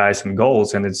KPIs and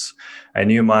goals. And it's a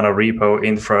new monorepo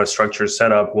infrastructure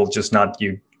setup will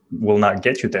not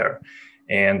get you there.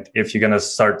 And if you're going to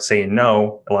start saying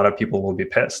no, a lot of people will be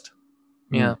pissed.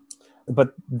 Yeah.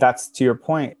 But that's, to your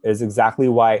point, is exactly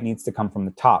why it needs to come from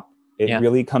the top. It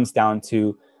really comes down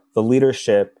to the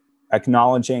leadership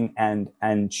acknowledging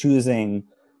and choosing,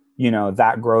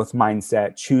 that growth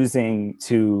mindset, choosing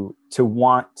to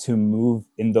want to move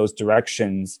in those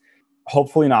directions.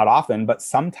 Hopefully not often, but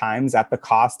sometimes at the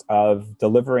cost of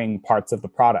delivering parts of the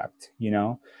product,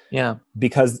 Yeah.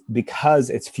 Because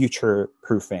it's future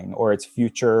proofing or it's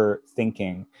future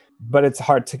thinking. But it's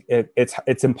hard to,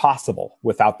 it's impossible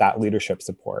without that leadership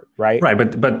support, right? Right,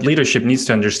 but leadership needs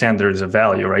to understand there's a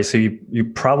value, right? So you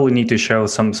probably need to show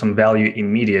some value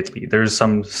immediately. There's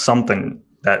something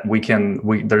that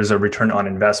there's a return on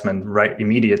investment right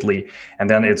immediately,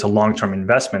 and then it's a long-term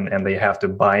investment, and they have to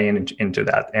buy into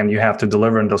that, and you have to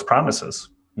deliver on those promises.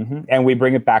 And we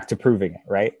bring it back to proving it,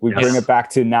 right? We bring it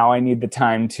back to, now I need the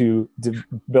time to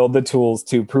build the tools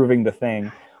to proving the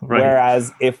thing. Right.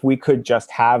 Whereas if we could just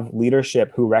have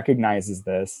leadership who recognizes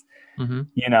this,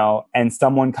 and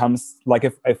someone comes, like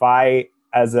if I,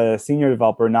 as a senior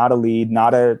developer, not a lead,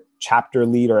 not a chapter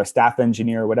lead or a staff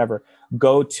engineer or whatever,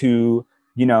 go to,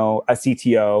 a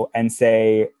CTO and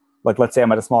say, like, let's say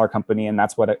I'm at a smaller company and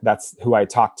that's who I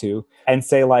talk to, and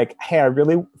say like, hey, I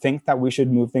really think that we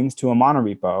should move things to a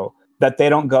monorepo. That they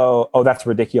don't go, oh, that's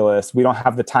ridiculous. We don't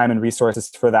have the time and resources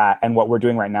for that. And what we're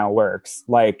doing right now works.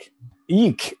 Like,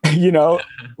 eek,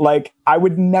 like I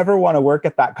would never want to work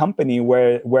at that company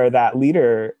where that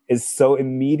leader is so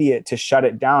immediate to shut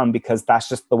it down because that's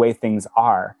just the way things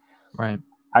are. Right.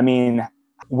 I mean,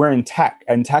 we're in tech,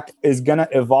 and tech is going to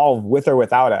evolve with or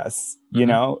without us.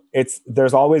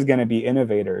 There's always going to be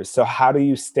innovators. So how do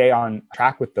you stay on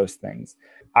track with those things?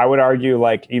 I would argue,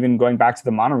 like, even going back to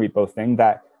the monorepo thing,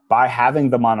 that by having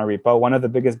the monorepo, one of the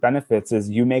biggest benefits is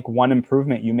you make one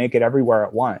improvement, you make it everywhere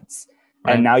at once.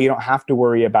 Right. And now you don't have to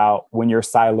worry about when you're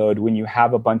siloed, when you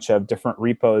have a bunch of different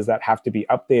repos that have to be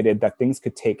updated, that things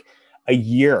could take a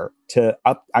year to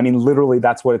up. I mean, literally,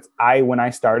 that's what when I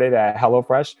started at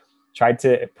HelloFresh, tried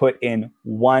to put in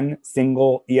one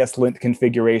single ESLint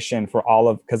configuration for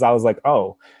because I was like,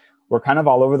 oh, we're kind of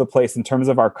all over the place in terms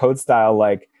of our code style.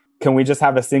 Like, can we just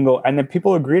have a single? And then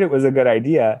people agreed it was a good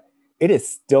idea. It is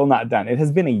still not done. It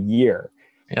has been a year.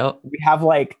 Yep. We have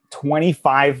like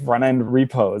 25 front-end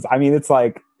repos. I mean,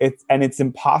 it's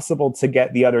impossible to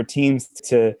get the other teams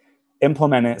to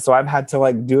implement it. So I've had to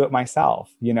like do it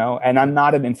myself, and I'm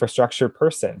not an infrastructure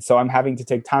person. So I'm having to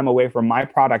take time away from my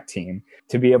product team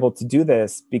to be able to do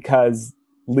this because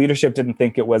leadership didn't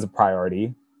think it was a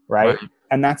priority. Right.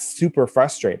 And that's super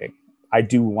frustrating. I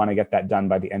do want to get that done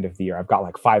by the end of the year. I've got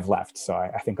like 5 left. So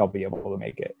I think I'll be able to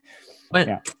make it.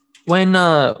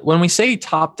 When we say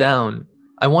top down,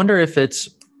 I wonder if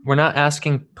we're not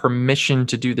asking permission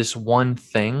to do this one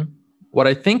thing. What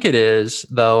I think it is,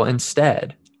 though,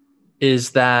 instead,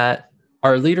 is that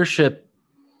our leadership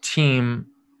team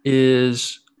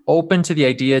is open to the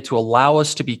idea to allow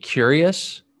us to be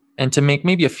curious and to make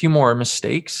maybe a few more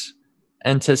mistakes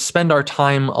and to spend our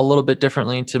time a little bit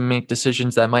differently to make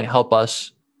decisions that might help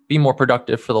us be more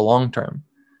productive for the long term.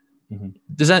 Mm-hmm.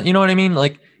 Does that, you know what I mean?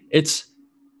 Like it's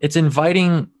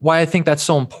inviting. Why I think that's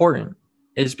so important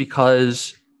is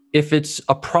because if it's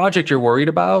a project you're worried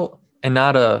about and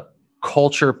not a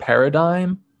culture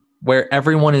paradigm where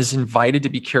everyone is invited to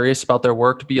be curious about their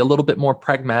work, to be a little bit more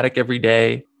pragmatic every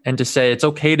day, and to say it's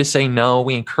okay to say no,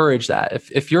 we encourage that.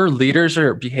 If your leaders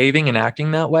are behaving and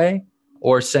acting that way,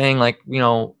 or saying like,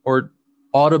 or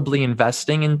audibly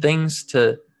investing in things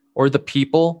or the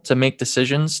people to make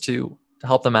decisions to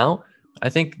help them out, I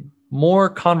think more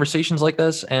conversations like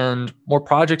this and more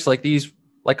projects like these,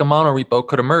 like a monorepo,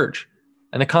 could emerge.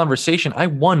 And I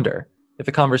wonder if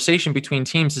the conversation between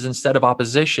teams is instead of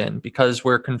opposition because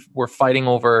we're fighting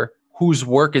over whose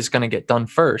work is going to get done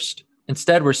first.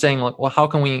 Instead, we're saying, like, well, how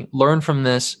can we learn from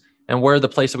this, and where are the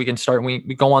place that we can start? And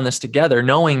we go on this together,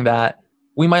 knowing that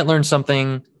we might learn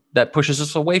something that pushes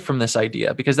us away from this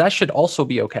idea, because that should also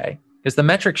be okay. Because the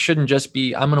metric shouldn't just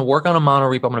be, I'm going to work on a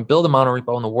monorepo, I'm going to build a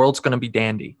monorepo, and the world's going to be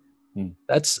dandy.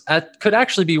 That could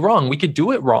actually be wrong. We could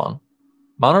do it wrong.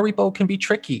 Monorepo can be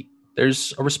tricky.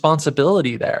 There's a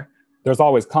responsibility there. There's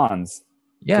always cons.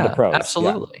 Yeah, to the pros.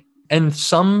 Absolutely. Yeah. And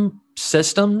some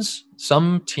systems,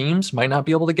 some teams might not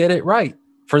be able to get it right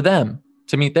for them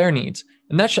to meet their needs.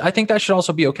 And I think that should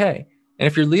also be okay. And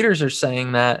if your leaders are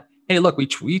saying that, hey, look,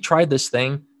 we tried this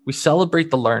thing, we celebrate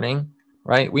the learning,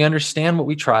 right? We understand what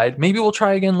we tried. Maybe we'll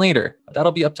try again later.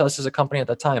 That'll be up to us as a company at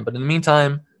that time. But in the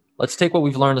meantime, let's take what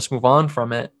we've learned, let's move on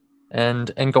from it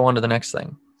and go on to the next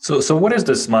thing. So what is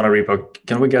this monorepo?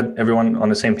 Can we get everyone on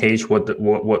the same page what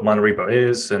monorepo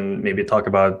is, and maybe talk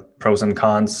about pros and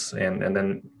cons, and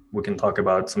then we can talk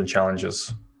about some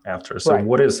challenges after. So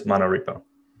What is monorepo?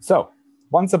 So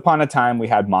once upon a time, we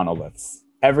had monoliths.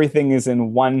 Everything is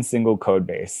in one single code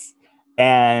base.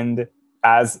 And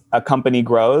as a company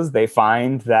grows, they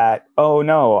find that, oh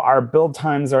no, our build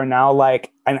times are now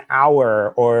like an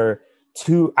hour or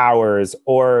 2 hours,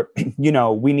 or,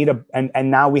 we need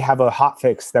and now we have a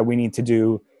hotfix that we need to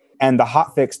do. And the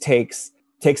hotfix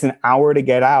takes an hour to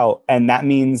get out. And that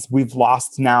means we've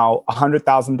lost now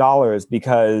 $100,000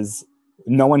 because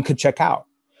no one could check out,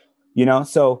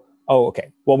 So, okay,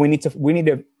 well, we need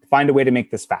to find a way to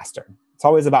make this faster. It's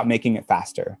always about making it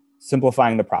faster,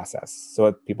 simplifying the process. So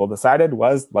what people decided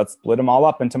was, let's split them all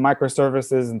up into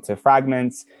microservices, into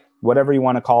fragments, whatever you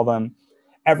want to call them.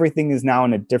 Everything is now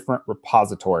in a different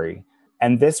repository.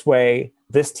 And this way,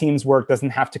 this team's work doesn't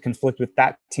have to conflict with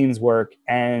that team's work.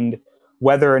 And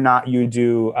whether or not you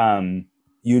do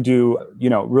you do,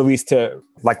 release to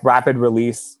like rapid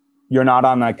release. You're not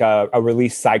on like a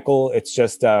release cycle. It's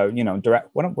just, direct.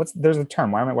 There's a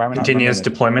term. Why am I not continuous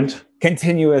deployment?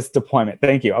 Continuous deployment.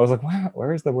 Thank you. I was like, wow,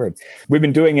 where is the word? We've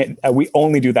been doing it. We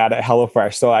only do that at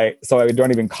HelloFresh. So I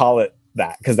don't even call it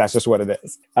that because that's just what it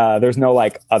is. There's no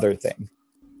like other thing.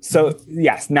 So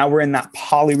yes, now we're in that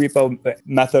polyrepo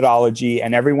methodology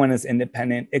and everyone is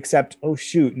independent except, oh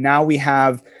shoot, now we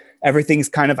have everything's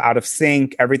kind of out of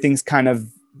sync. Everything's kind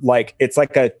of like, it's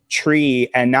like a tree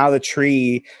and now the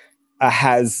tree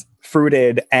has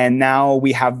fruited and now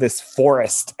we have this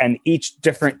forest and each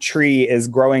different tree is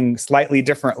growing slightly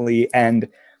differently. And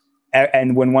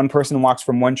when one person walks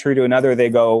from one tree to another, they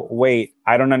go, wait,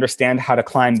 I don't understand how to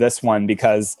climb this one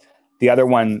because the other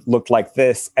one looked like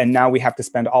this. And now we have to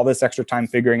spend all this extra time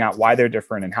figuring out why they're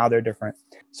different and how they're different.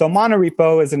 So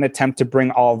monorepo is an attempt to bring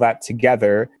all that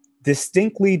together,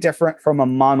 distinctly different from a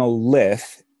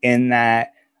monolith in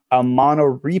that a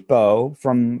monorepo,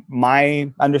 from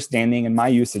my understanding and my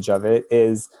usage of it,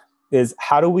 is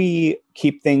how do we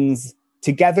keep things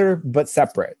together but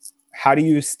separate? How are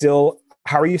you still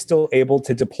able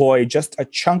to deploy just a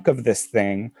chunk of this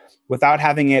thing without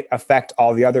having it affect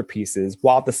all the other pieces,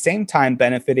 while at the same time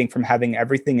benefiting from having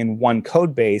everything in one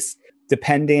code base,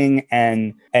 depending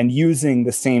and using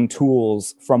the same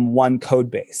tools from one code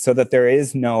base, so that there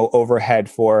is no overhead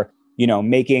for,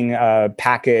 making a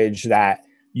package that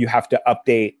you have to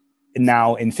update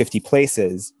now in 50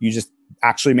 places. You just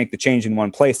actually make the change in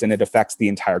one place and it affects the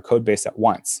entire code base at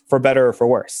once, for better or for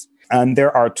worse. And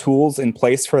there are tools in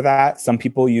place for that. Some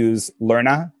people use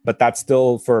Lerna, but that's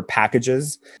still for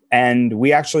packages. And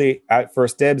we actually, at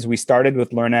First Dibs, we started with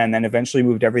Lerna and then eventually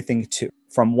moved everything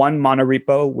from one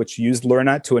monorepo, which used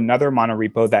Lerna, to another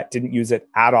monorepo that didn't use it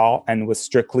at all and was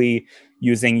strictly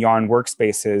using Yarn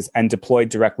workspaces and deployed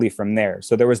directly from there.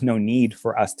 So there was no need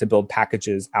for us to build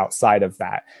packages outside of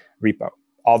that repo.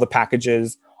 All the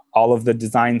packages, all of the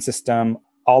design system,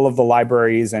 all of the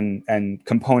libraries and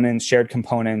components, shared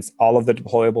components, all of the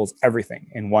deployables, everything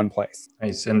in one place.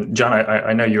 Nice. And John,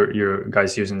 I know you're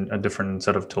guys using a different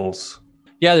set of tools.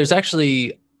 Yeah, there's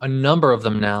actually a number of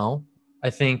them now. I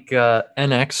think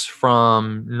NX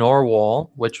from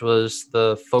Norwal, which was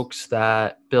the folks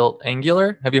that built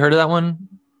Angular. Have you heard of that one?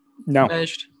 No.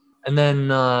 And then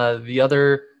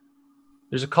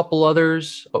there's a couple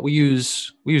others, but we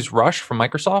use Rush from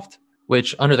Microsoft,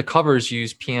 which under the covers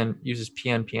uses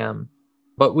PNPM.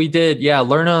 But we did,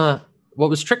 Lerna. What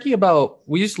was tricky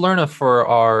we used Lerna for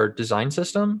our design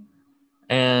system,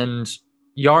 and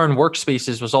Yarn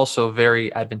workspaces was also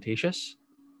very advantageous.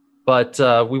 But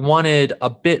we wanted a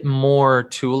bit more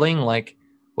tooling. Like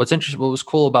what was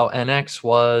cool about NX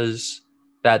was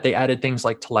that they added things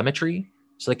like telemetry,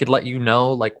 so they could let you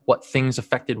know like what things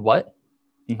affected what,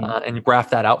 and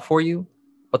graph that out for you.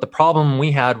 But the problem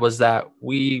we had was that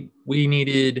we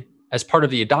needed, as part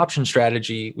of the adoption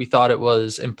strategy, we thought it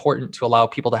was important to allow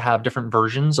people to have different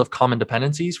versions of common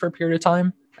dependencies for a period of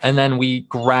time. And then we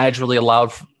gradually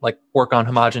allowed work on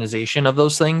homogenization of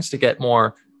those things to get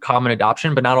more common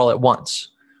adoption, but not all at once.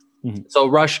 Mm-hmm. So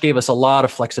Rush gave us a lot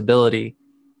of flexibility.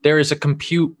 There is a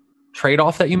compute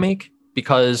trade-off that you make,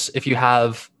 because if you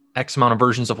have X amount of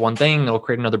versions of one thing, it'll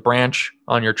create another branch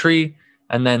on your tree.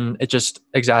 And then it just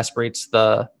exasperates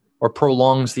or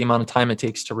prolongs the amount of time it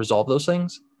takes to resolve those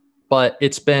things. But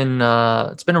it's been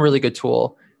a really good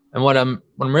tool. And what I'm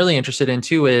really interested in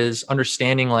too is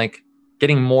understanding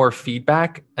getting more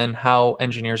feedback and how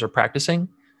engineers are practicing.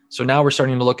 So now we're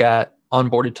starting to look at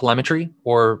onboarded telemetry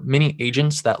or mini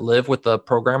agents that live with the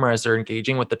programmer as they're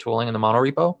engaging with the tooling in the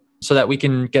monorepo, so that we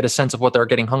can get a sense of what they're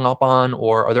getting hung up on,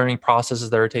 or are there any processes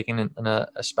that are taking in a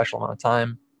special amount of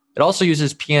time. It also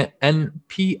uses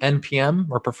PNPM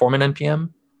or performant NPM,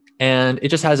 and it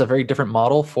just has a very different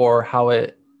model for how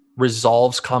it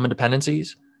resolves common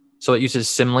dependencies. So it uses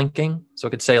symlinking. So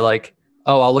it could say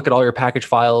I'll look at all your package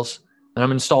files and I'm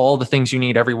going to install all the things you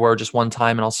need everywhere just one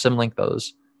time, and I'll symlink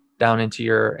those down into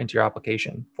your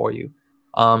application for you.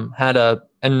 And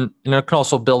it can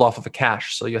also build off of a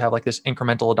cache. So you have this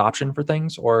incremental adoption for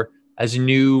things, or as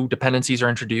new dependencies are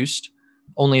introduced,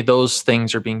 only those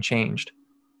things are being changed.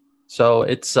 So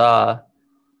it's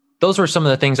those were some of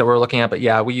the things that we're looking at. But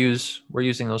yeah, we're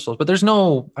using those tools. But I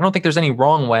don't think there's any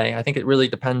wrong way. I think it really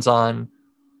depends on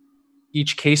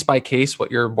each case by case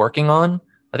what you're working on.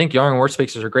 I think Yarn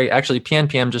workspaces are great. Actually,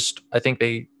 PNPM I think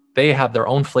they have their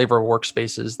own flavor of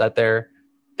workspaces that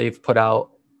they've put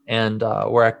out, and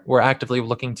we're actively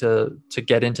looking to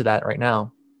get into that right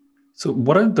now. So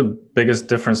what are the biggest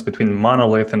difference between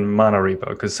monolith and monorepo?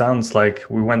 Because it sounds like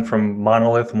we went from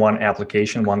monolith, one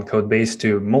application, one code base,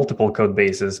 to multiple code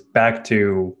bases, back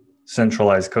to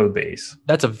centralized code base?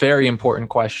 That's a very important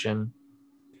question.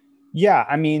 Yeah,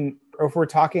 I mean, if we're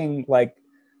talking like,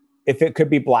 if it could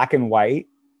be black and white,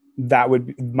 that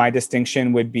would my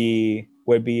distinction would be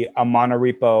a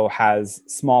monorepo has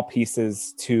small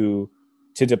pieces to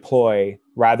deploy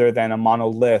rather than a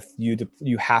monolith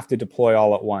you have to deploy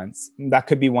all at once. That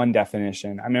could be one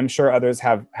definition. I mean, I'm sure others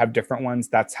have different ones.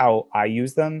 That's how I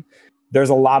use them. There's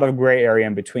a lot of gray area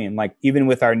in between. Like even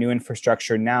with our new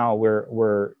infrastructure now,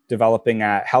 we're developing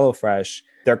at HelloFresh.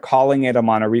 They're calling it a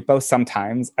monorepo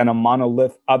sometimes and a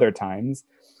monolith other times.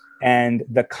 And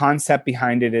the concept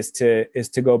behind it is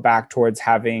to go back towards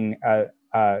having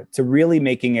to really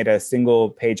making it a single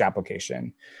page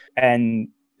application, and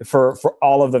for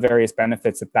all of the various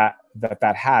benefits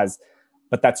that has.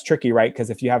 But that's tricky, right?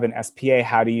 Because if you have an SPA,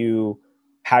 how do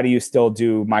you still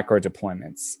do micro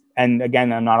deployments? And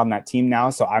again, I'm not on that team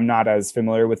now, so I'm not as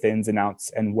familiar with the ins and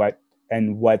outs and what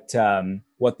the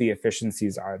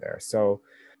efficiencies are there. So.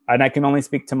 And I can only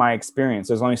speak to my experience.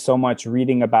 There's only so much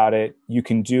reading about it you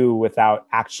can do without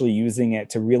actually using it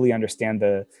to really understand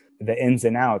the ins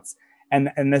and outs. And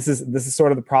this is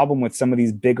sort of the problem with some of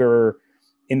these bigger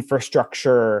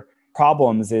infrastructure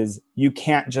problems is you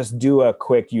can't just do a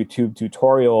quick YouTube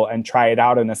tutorial and try it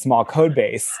out in a small code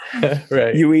base.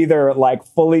 Right. You either like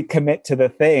fully commit to the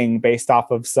thing based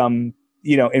off of some,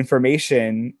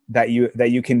 information that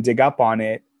you can dig up on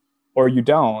it, or you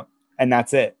don't, and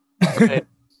that's it. Right.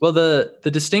 Well, the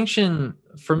distinction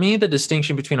for me, the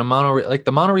distinction between the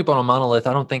monorepo and a monolith,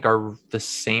 I don't think are the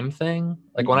same thing.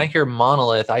 Like when I hear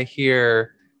monolith, I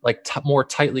hear like more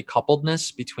tightly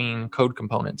coupledness between code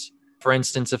components. For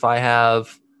instance, if I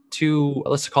have two,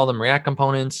 let's call them React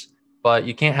components, but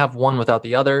you can't have one without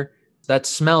the other, that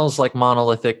smells like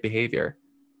monolithic behavior.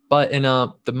 But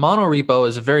the monorepo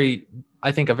is a very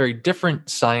different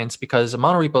science, because a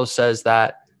monorepo says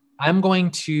that I'm going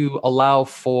to allow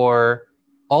for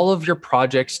all of your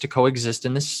projects to coexist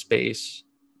in this space.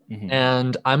 Mm-hmm.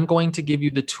 And I'm going to give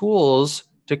you the tools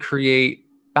to create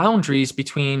boundaries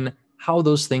between how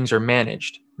those things are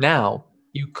managed. Now,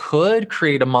 you could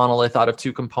create a monolith out of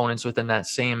two components within that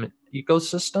same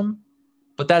ecosystem,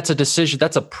 but that's a decision,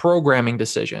 that's a programming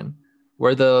decision,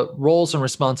 where the roles and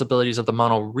responsibilities of the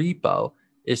monorepo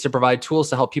is to provide tools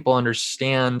to help people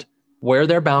understand where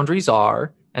their boundaries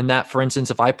are. And that, for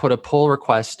instance, if I put a pull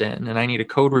request in and I need a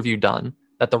code review done,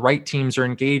 that the right teams are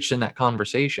engaged in that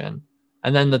conversation.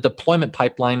 And then the deployment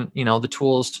pipeline, the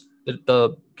tools,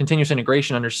 the continuous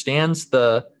integration understands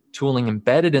the tooling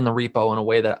embedded in the repo in a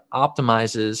way that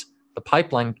optimizes the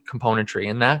pipeline componentry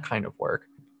and that kind of work.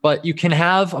 But you can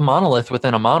have a monolith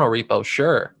within a monorepo,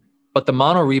 sure. But the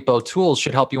monorepo tools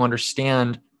should help you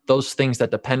understand those things that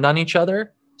depend on each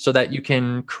other so that you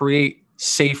can create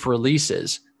safe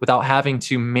releases without having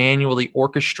to manually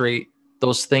orchestrate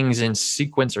those things in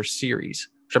sequence or series,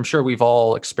 which I'm sure we've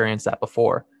all experienced that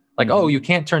before. Like, oh, you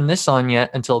can't turn this on yet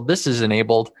until this is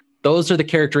enabled. Those are the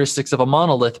characteristics of a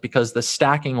monolith because the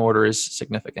stacking order is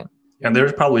significant. And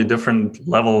there's probably different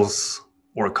levels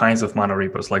or kinds of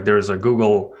monorepos. Like there's a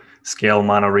Google scale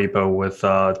monorepo with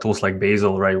tools like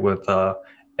Bazel, right? With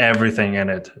everything in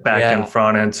it, back end,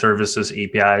 front end, services,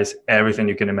 APIs, everything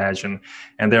you can imagine.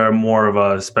 And there are more of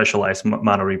a specialized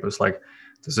monorepos, like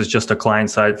this is just a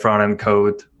client-side front-end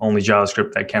code, only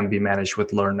JavaScript that can be managed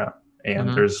with Lerna.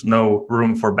 And there's no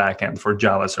room for back-end for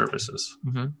Java services.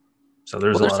 Mm-hmm. So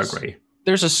there's a lot of gray.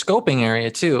 There's a scoping area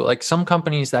too. Like some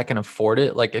companies that can afford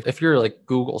it, like if you're like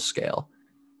Google scale,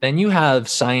 then you have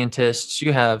scientists,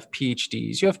 you have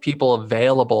PhDs, you have people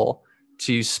available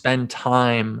to spend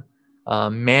time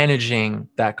managing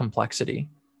that complexity.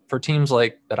 For teams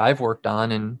like that I've worked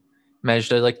on, and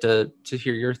Majd, I'd like to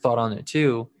hear your thought on it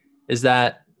too, is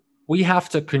that we have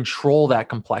to control that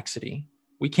complexity.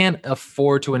 We can't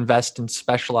afford to invest in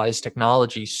specialized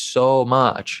technology so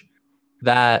much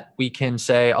that we can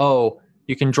say, oh,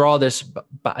 you can draw this. But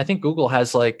I think Google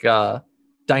has like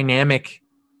dynamic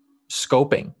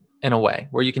scoping in a way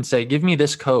where you can say, give me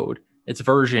this code, it's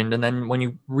versioned. And then when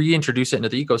you reintroduce it into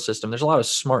the ecosystem, there's a lot of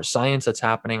smart science that's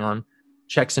happening on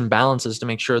checks and balances to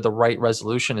make sure the right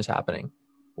resolution is happening.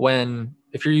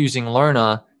 If you're using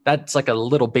Lerna, that's like a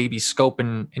little baby scope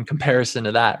in comparison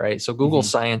to that, right? So Google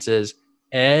Science is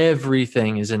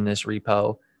everything is in this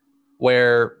repo,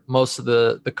 where most of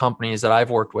the companies that I've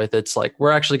worked with, it's like,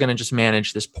 we're actually going to just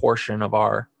manage this portion of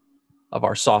our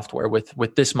software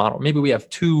with this model. Maybe we have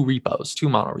two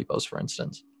monorepos, for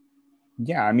instance.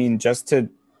 Yeah, I mean, just to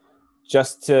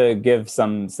give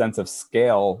some sense of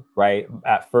scale, right?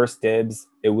 At First Dibs,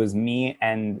 it was me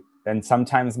and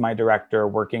sometimes my director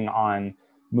working on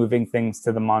moving things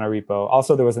to the monorepo.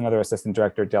 Also, there was another assistant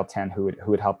director, Dale Tan, who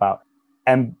would help out.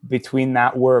 And between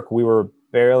that work, we were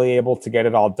barely able to get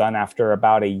it all done after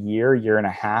about a year and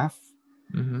a half.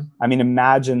 Mm-hmm. I mean,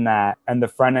 imagine that. And the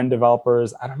front end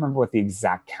developers, I don't remember what the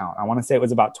exact count. I want to say it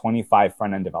was about 25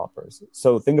 front end developers.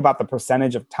 So think about the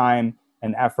percentage of time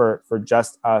and effort for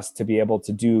just us to be able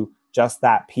to do just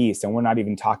that piece. And we're not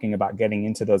even talking about getting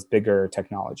into those bigger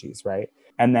technologies, right?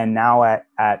 And then now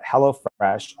at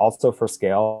HelloFresh, also for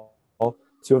scale,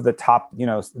 two of the top,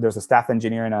 there's a staff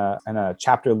engineer and a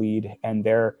chapter lead, and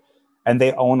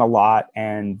they own a lot,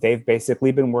 and they've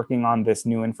basically been working on this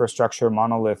new infrastructure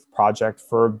monolith project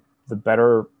for the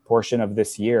better portion of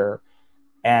this year,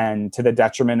 and to the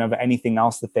detriment of anything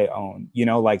else that they own.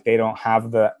 Like they don't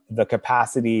have the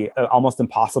capacity, almost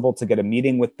impossible to get a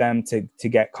meeting with them to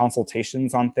get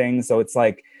consultations on things. So it's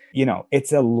like,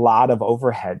 it's a lot of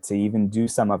overhead to even do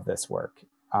some of this work.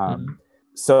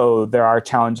 So there are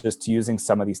challenges to using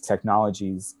some of these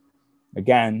technologies.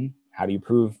 Again, how do you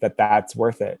prove that that's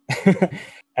worth it?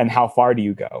 And how far do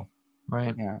you go?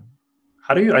 Right. Yeah.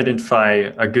 How do you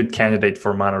identify a good candidate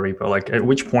for monorepo? Like at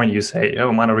which point you say,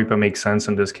 oh, monorepo makes sense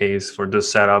in this case for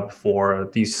this setup, for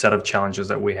these set of challenges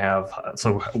that we have.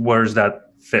 So where's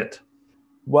that fit?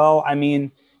 Well, I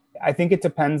mean, I think it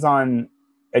depends on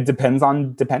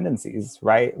dependencies,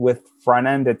 right? With front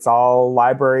end, it's all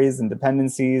libraries and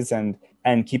dependencies and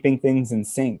keeping things in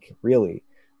sync, really,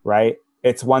 right?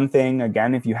 It's one thing,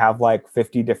 again, if you have like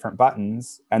 50 different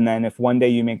buttons, and then if one day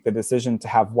you make the decision to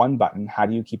have one button, how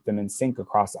do you keep them in sync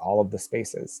across all of the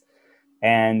spaces?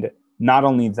 And not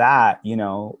only that,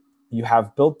 you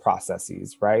have build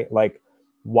processes, right? Like,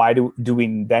 why do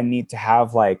we then need to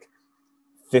have like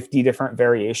 50 different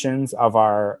variations of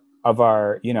our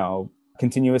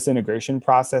continuous integration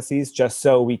processes just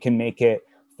so we can make it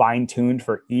fine-tuned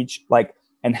for each, like,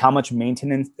 and how much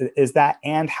maintenance is that,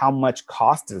 and how much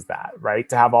cost is that, right?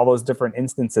 To have all those different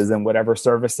instances and whatever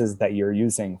services that you're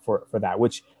using for that,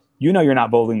 which you're not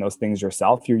building those things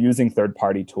yourself. You're using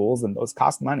third-party tools, and those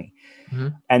cost money. Mm-hmm.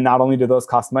 And not only do those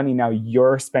cost money, now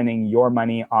you're spending your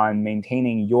money on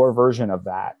maintaining your version of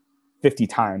that 50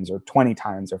 times or 20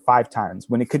 times or 5 times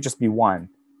when it could just be one,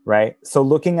 right? So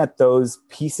looking at those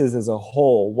pieces as a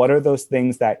whole, what are those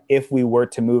things that if we were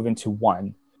to move into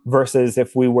one versus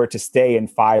if we were to stay in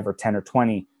 5 or 10 or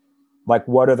 20, like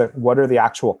what are the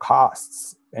actual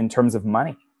costs in terms of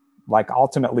money? Like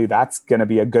ultimately that's going to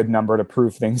be a good number to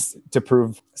prove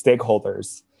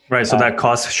stakeholders. Right. So that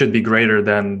cost should be greater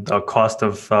than the cost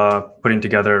of putting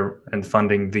together and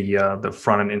funding the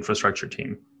front end infrastructure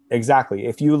team. Exactly.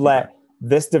 If you let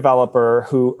this developer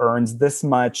who earns this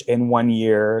much in 1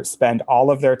 year spend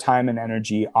all of their time and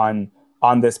energy on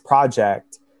this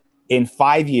project, in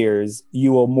 5 years,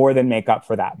 you will more than make up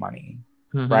for that money,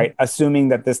 right? Assuming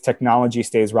that this technology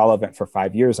stays relevant for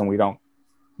 5 years and we don't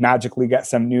magically get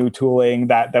some new tooling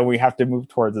that we have to move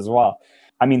towards as well.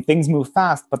 I mean, things move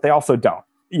fast, but they also don't.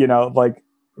 Like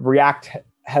React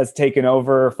has taken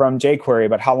over from jQuery,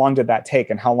 but how long did that take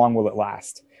and how long will it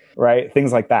last? Right?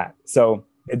 Things like that. So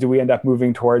do we end up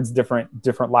moving towards different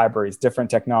libraries, different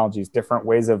technologies, different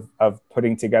ways of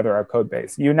putting together our code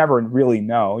base? You never really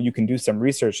know. You can do some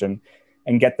research and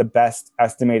get the best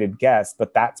estimated guess,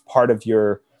 but that's part of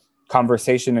your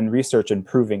conversation and research and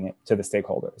proving it to the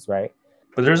stakeholders, right?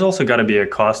 But there's also got to be a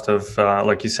cost of,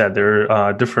 like you said, there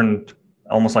are different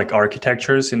almost like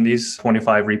architectures in these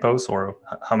 25 repos, or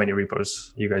how many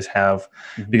repos you guys have,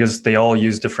 because they all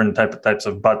use different types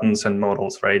of buttons and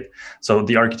modals, right? So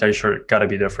the architecture got to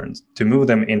be different. To move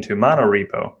them into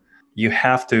monorepo, you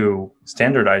have to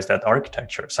standardize that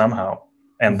architecture somehow,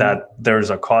 and that there's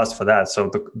a cost for that.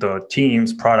 So the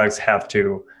teams, products have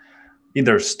to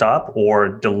either stop or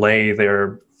delay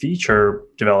their feature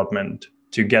development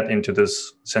to get into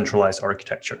this centralized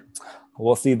architecture.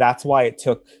 Well, see, that's why it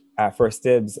took First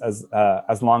Dibs as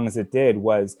long as it did.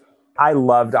 Was I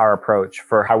loved our approach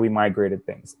for how we migrated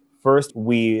things. First,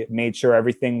 we made sure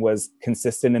everything was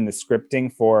consistent in the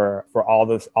scripting for all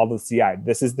the CI.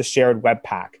 This is the shared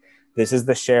Webpack. This is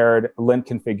the shared lint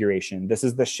configuration. This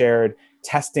is the shared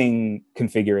testing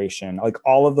configuration. Like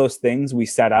all of those things we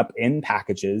set up in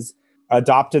packages,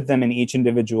 adopted them in each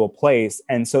individual place.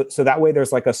 And so that way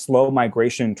there's like a slow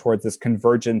migration towards this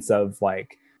convergence of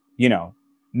like,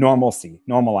 normalcy,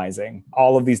 normalizing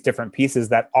all of these different pieces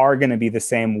that are going to be the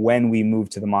same when we move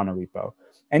to the monorepo.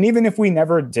 And even if we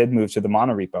never did move to the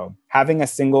monorepo, having a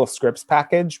single scripts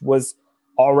package was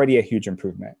already a huge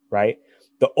improvement, right?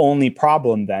 The only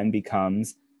problem then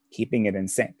becomes keeping it in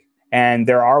sync. And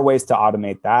there are ways to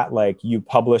automate that. Like you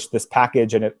publish this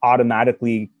package and it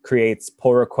automatically creates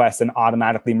pull requests and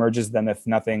automatically merges them if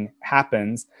nothing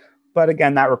happens. But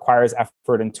again, that requires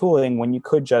effort and tooling when you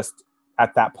could just,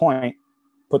 at that point,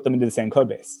 put them into the same code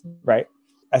base, right?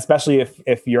 Especially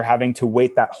if you're having to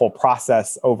wait that whole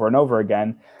process over and over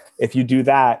again. If you do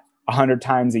that 100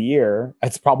 times a year,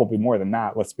 it's probably more than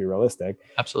that, let's be realistic.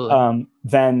 Absolutely.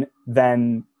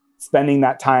 Then spending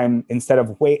that time instead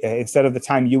of the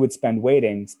time you would spend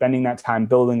waiting, spending that time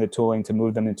building the tooling to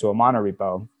move them into a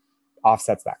monorepo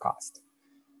offsets that cost.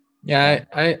 Yeah,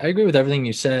 I agree with everything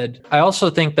you said. I also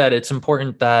think that it's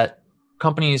important that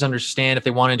companies understand if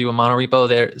they want to do a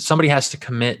monorepo, somebody has to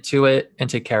commit to it and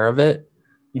take care of it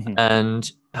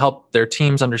and help their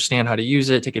teams understand how to use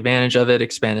it, take advantage of it,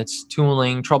 expand its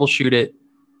tooling, troubleshoot it.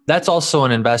 That's also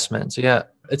an investment. So yeah,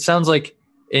 it sounds like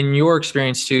in your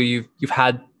experience too, you've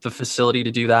had the facility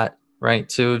to do that, right?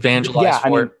 To evangelize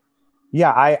for it. Yeah,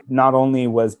 I not only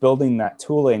was building that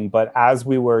tooling, but as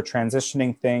we were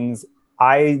transitioning things,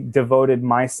 I devoted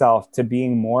myself to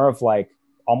being more of like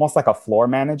almost like a floor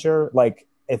manager. Like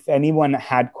if anyone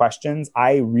had questions,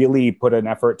 I really put an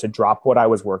effort to drop what I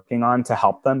was working on to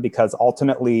help them, because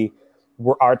ultimately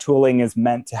our tooling is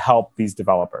meant to help these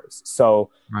developers.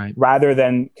 So rather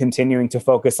than continuing to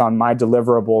focus on my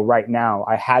deliverable right now,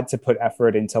 I had to put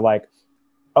effort into like,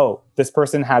 oh, this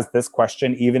person has this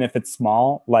question, even if it's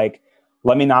small, like,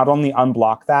 let me not only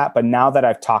unblock that, but now that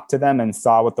I've talked to them and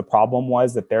saw what the problem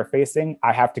was that they're facing,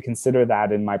 I have to consider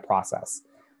that in my process,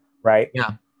 right?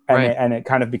 Yeah. And it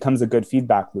kind of becomes a good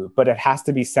feedback loop, but it has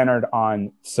to be centered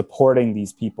on supporting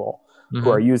these people who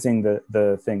are using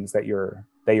the things that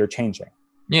you're changing.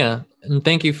 Yeah, and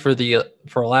thank you for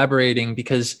elaborating,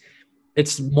 because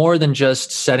it's more than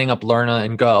just setting up Lerna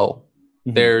and go.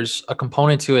 There's a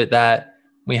component to it that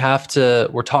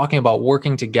we're talking about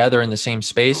working together in the same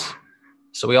space.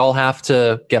 So we all have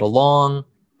to get along,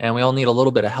 and we all need a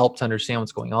little bit of help to understand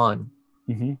what's going on.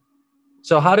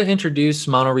 So how to introduce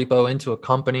monorepo into a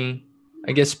company?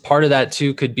 I guess part of that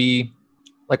too could be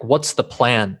like, what's the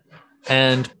plan?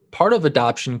 And part of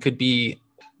adoption could be,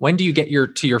 when do you get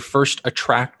to your first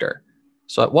attractor?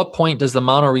 So at what point does the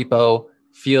monorepo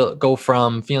go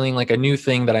from feeling like a new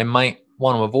thing that I might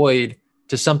want to avoid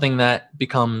to something that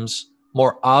becomes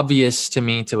more obvious to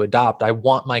me to adopt? I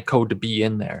want my code to be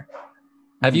in there.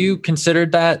 Have you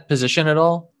considered that position at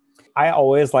all? I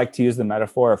always like to use the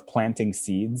metaphor of planting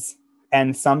seeds.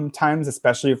 And sometimes,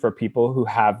 especially for people who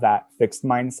have that fixed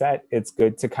mindset, it's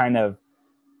good to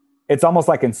it's almost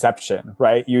like inception,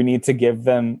 right? You need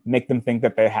to make them think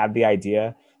that they had the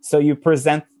idea. So you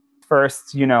present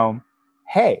first,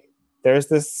 hey, there's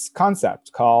this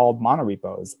concept called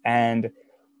monorepos, and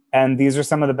these are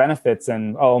some of the benefits,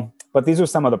 and but these are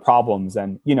some of the problems,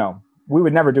 and we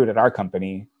would never do it at our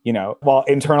company, while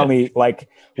internally like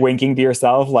winking to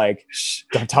yourself, like, shh,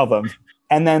 don't tell them.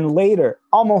 And then later,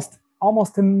 almost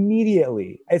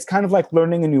immediately, it's kind of like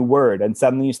learning a new word, and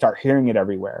suddenly you start hearing it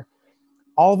everywhere.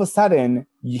 All of a sudden,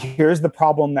 here's the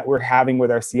problem that we're having with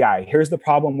our CI. Here's the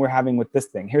problem we're having with this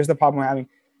thing. Here's the problem we're having.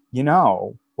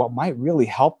 What might really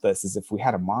help this is if we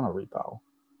had a monorepo.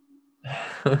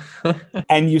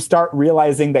 And you start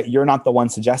realizing that you're not the one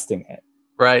suggesting it.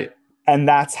 Right. And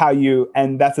that's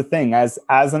the thing, as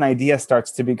an idea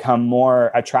starts to become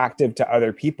more attractive to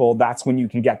other people, that's when you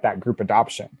can get that group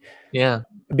adoption. Yeah.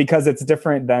 Because it's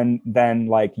different than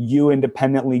like you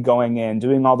independently going in,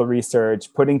 doing all the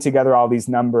research, putting together all these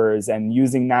numbers, and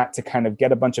using that to kind of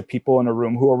get a bunch of people in a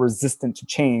room who are resistant to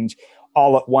change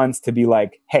all at once to be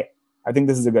like, hey, I think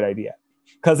this is a good idea.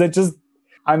 Because it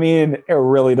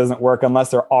really doesn't work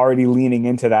unless they're already leaning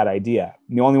into that idea.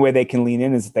 And the only way they can lean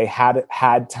in is if they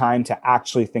had time to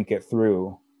actually think it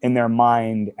through in their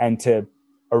mind and to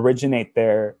originate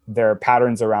their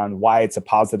patterns around why it's a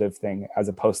positive thing, as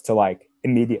opposed to like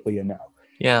immediately a no.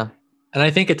 Yeah. And I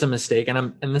think it's a mistake.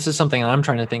 And this is something I'm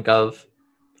trying to think of.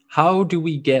 How do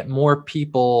we get more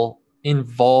people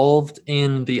involved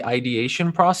in the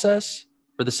ideation process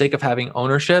for the sake of having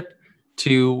ownership,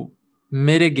 to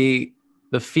mitigate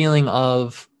the feeling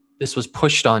of this was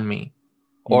pushed on me,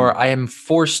 or I am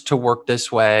forced to work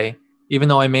this way, even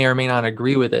though I may or may not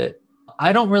agree with it?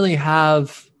 I don't really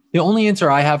have, the only answer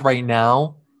I have right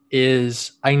now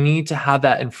is I need to have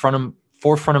that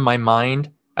forefront of my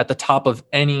mind at the top of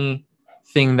anything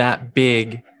that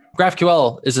big.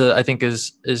 GraphQL is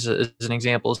an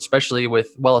example, especially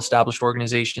with well-established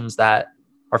organizations that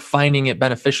are finding it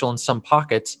beneficial in some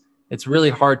pockets. It's really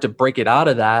hard to break it out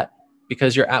of that,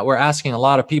 because we're asking a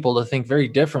lot of people to think very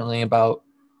differently about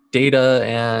data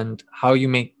and how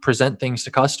you present things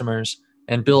to customers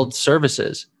and build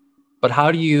services. But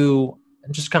how do you,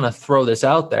 just kind of throw this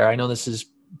out there, I know this is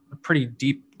a pretty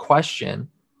deep question,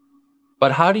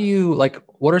 but how do you,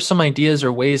 what are some ideas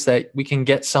or ways that we can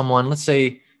get someone, let's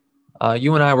say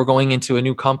you and I were going into a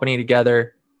new company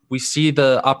together, we see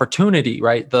the opportunity,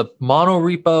 right? The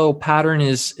monorepo pattern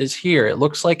is here. It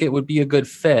looks like it would be a good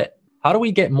fit. How do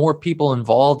we get more people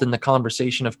involved in the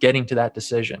conversation of getting to that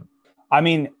decision? I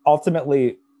mean,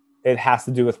 ultimately, it has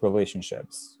to do with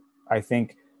relationships. I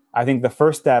think the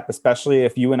first step, especially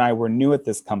if you and I were new at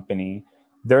this company,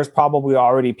 there's probably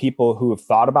already people who have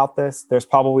thought about this. There's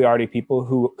probably already people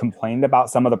who complained about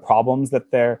some of the problems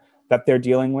that they're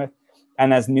dealing with.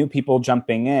 And as new people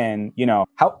jumping in,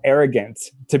 how arrogant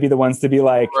to be the ones to be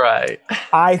like, right,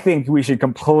 I think we should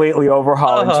completely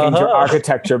overhaul and change your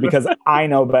architecture because I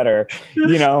know better,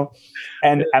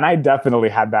 And I definitely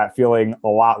had that feeling a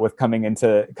lot with coming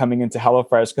into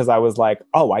HelloFresh, because I was like,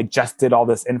 oh, I just did all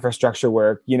this infrastructure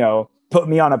work, put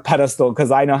me on a pedestal because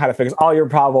I know how to fix all your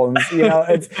problems,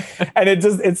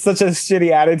 it's such a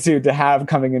shitty attitude to have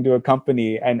coming into a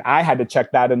company. And I had to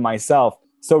check that in myself.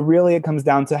 So really it comes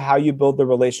down to how you build the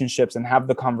relationships and have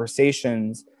the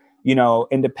conversations,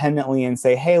 independently, and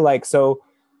say, hey,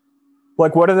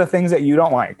 what are the things that you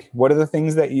don't like? What are the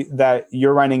things that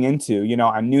you're running into?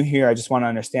 I'm new here. I just want to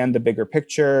understand the bigger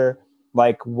picture,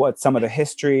 what some of the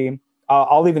history.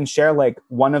 I'll even share,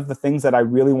 one of the things that I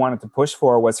really wanted to push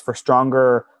for was for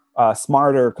stronger,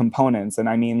 smarter components. And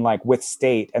I mean, with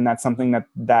state. And that's something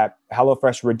that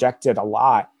HelloFresh rejected a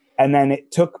lot. And then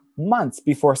it took months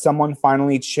before someone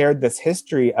finally shared this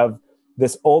history of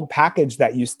this old package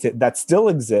that still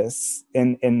exists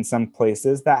in some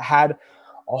places, that had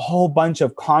a whole bunch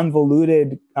of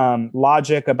convoluted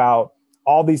logic about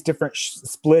all these different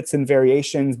splits and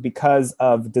variations because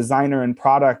of designer and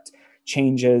product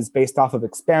changes based off of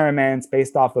experiments,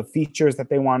 based off of features that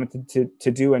they wanted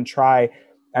to do and try.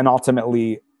 And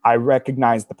ultimately, I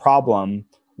recognized the problem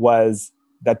was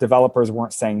that developers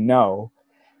weren't saying no,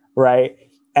 right?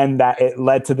 And that it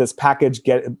led to this package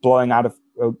going out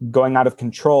of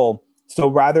control. So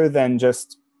rather than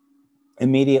just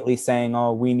immediately saying,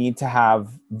 oh, we need to have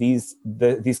these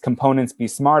components be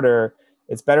smarter,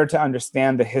 it's better to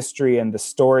understand the history and the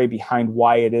story behind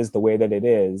why it is the way that it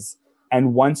is.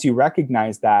 And once you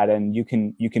recognize that and you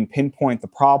can pinpoint the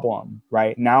problem,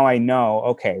 right? Now I know,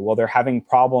 okay, well, they're having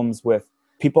problems with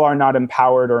people are not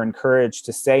empowered or encouraged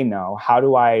to say no.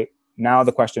 Now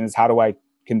the question is, how do I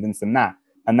convince them that?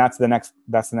 And that's the next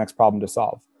problem to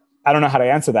solve. I don't know how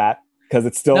to answer that, because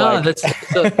it's still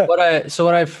what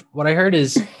I heard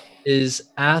is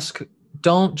ask,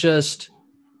 don't just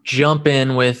jump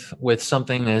in with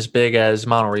something as big as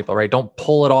monorepo, right? Don't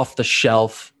pull it off the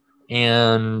shelf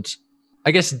and I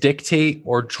guess dictate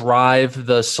or drive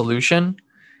the solution,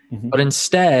 but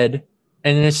instead,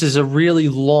 and this is a really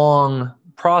long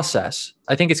process,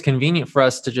 I think it's convenient for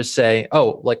us to just say,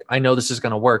 oh, I know this is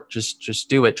going to work. Just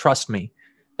do it. Trust me.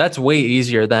 That's way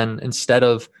easier than instead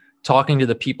of talking to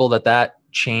the people that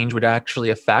change would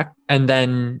actually affect, and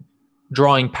then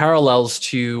drawing parallels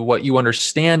to what you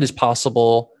understand is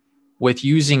possible with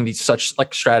using these such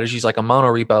strategies like a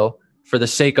monorepo for the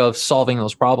sake of solving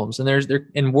those problems. And there's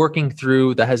in working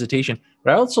through the hesitation.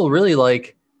 But I also really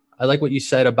like what you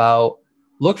said about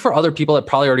look for other people that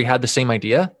probably already had the same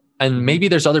idea. And maybe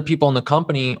there's other people in the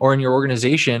company or in your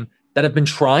organization that have been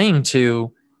trying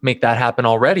to make that happen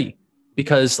already.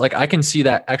 Because I can see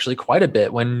that actually quite a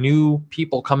bit when new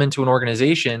people come into an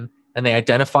organization and they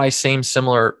identify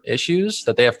similar issues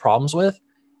that they have problems with,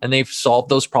 and they've solved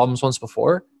those problems once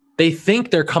before. They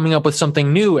think they're coming up with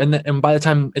something new. And by the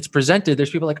time it's presented,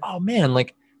 there's people oh man, we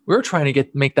were trying to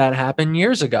make that happen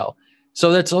years ago.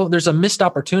 So there's a missed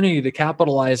opportunity to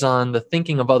capitalize on the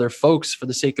thinking of other folks for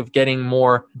the sake of getting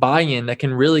more buy-in that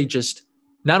can really just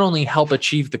not only help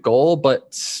achieve the goal,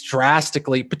 but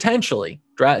drastically, potentially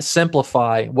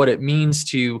simplify what it means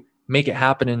to make it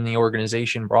happen in the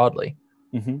organization broadly.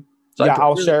 Mm-hmm. So yeah,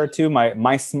 I'll share too.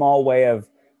 My small way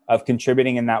of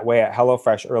contributing in that way at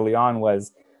HelloFresh early on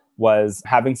was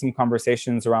having some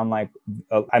conversations around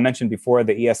I mentioned before,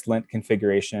 the ESLint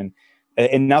configuration.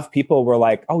 Enough people were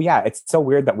like, oh yeah, it's so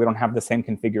weird that we don't have the same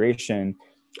configuration.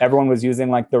 Everyone was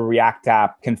using the React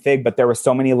app config, but there were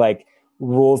so many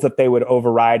rules that they would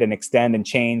override and extend and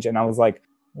change. And I was like,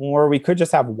 or we could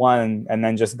just have one and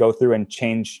then just go through and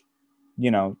change,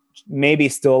 maybe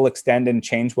still extend and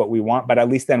change what we want, but at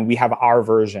least then we have our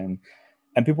version.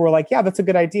 And people were like, yeah, that's a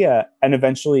good idea. And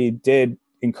eventually did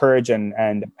encourage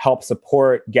and help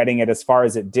support getting it as far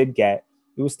as it did get.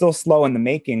 It was still slow in the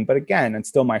making, but again, it's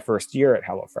still my first year at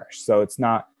HelloFresh. So it's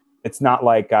not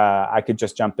like I could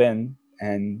just jump in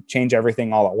and change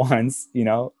everything all at once,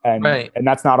 and right. And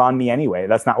that's not on me anyway.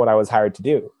 That's not what I was hired to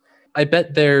do. I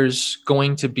bet there's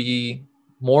going to be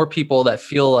more people that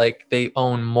feel like they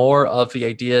own more of the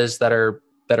ideas that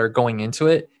are going into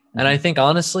it. And I think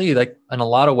honestly, like in a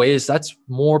lot of ways, that's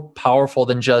more powerful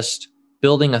than just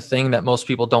building a thing that most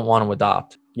people don't want to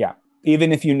adopt. Yeah.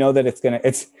 Even if you know that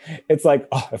it's like,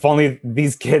 oh, if only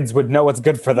these kids would know what's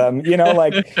good for them,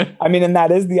 like, I mean, and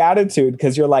that is the attitude,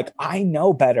 because you're like, I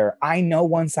know better. I know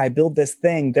once I build this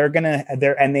thing,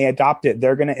 and they adopt it,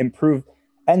 they're going to improve.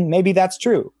 And maybe that's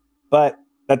true, but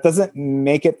that doesn't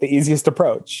make it the easiest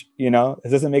approach. It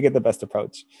doesn't make it the best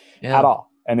approach at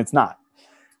all. And it's not.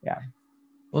 Yeah.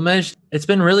 Well, Majd, it's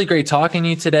been really great talking to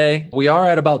you today. We are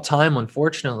at about time,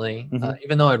 unfortunately,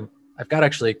 even though I've got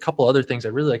actually a couple other things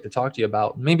I'd really like to talk to you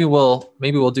about. Maybe we'll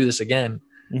do this again.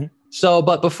 So,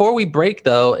 but before we break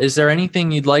though, is there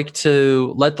anything you'd like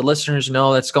to let the listeners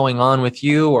know that's going on with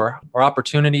you, or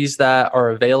opportunities that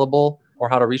are available, or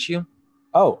how to reach you?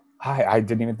 Oh, I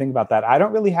didn't even think about that. I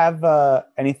don't really have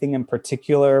anything in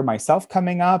particular myself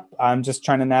coming up. I'm just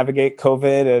trying to navigate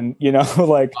COVID and,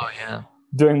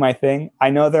 doing my thing. I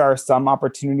know there are some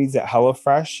opportunities at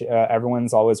HelloFresh.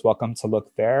 Everyone's always welcome to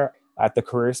look there at the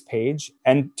careers page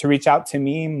and to reach out to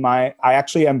me. I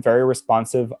actually am very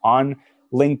responsive on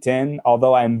LinkedIn,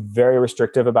 although I'm very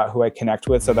restrictive about who I connect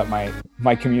with, so that my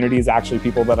community is actually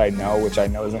people that I know, which I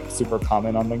know isn't super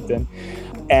common on LinkedIn.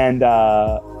 And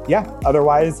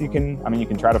otherwise you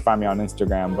can try to find me on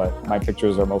Instagram, but my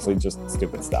pictures are mostly just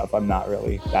stupid stuff. I'm not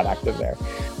really that active there.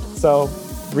 So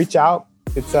reach out.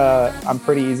 I'm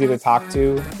pretty easy to talk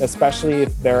to, especially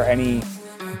if there are any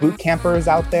boot campers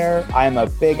out there. I am a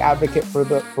big advocate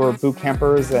for boot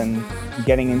campers and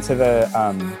getting into the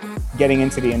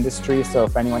industry. So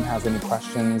if anyone has any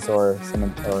questions or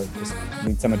just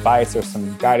need some advice or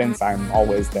some guidance, I'm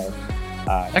always there.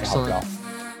 Excellent.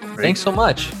 Thanks so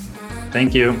much.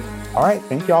 Thank you. All right.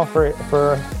 Thank you all for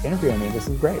interviewing me. This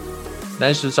is great.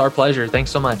 That's just our pleasure.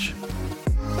 Thanks so much.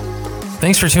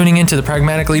 Thanks for tuning in to the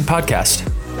Pragmatic Lead podcast.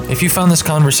 If you found this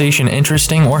conversation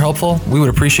interesting or helpful, we would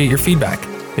appreciate your feedback.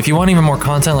 If you want even more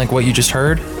content like what you just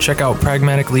heard, check out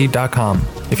pragmaticlead.com.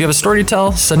 If you have a story to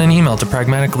tell, send an email to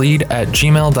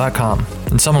pragmaticlead@gmail.com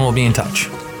and someone will be in touch.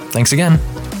 Thanks again.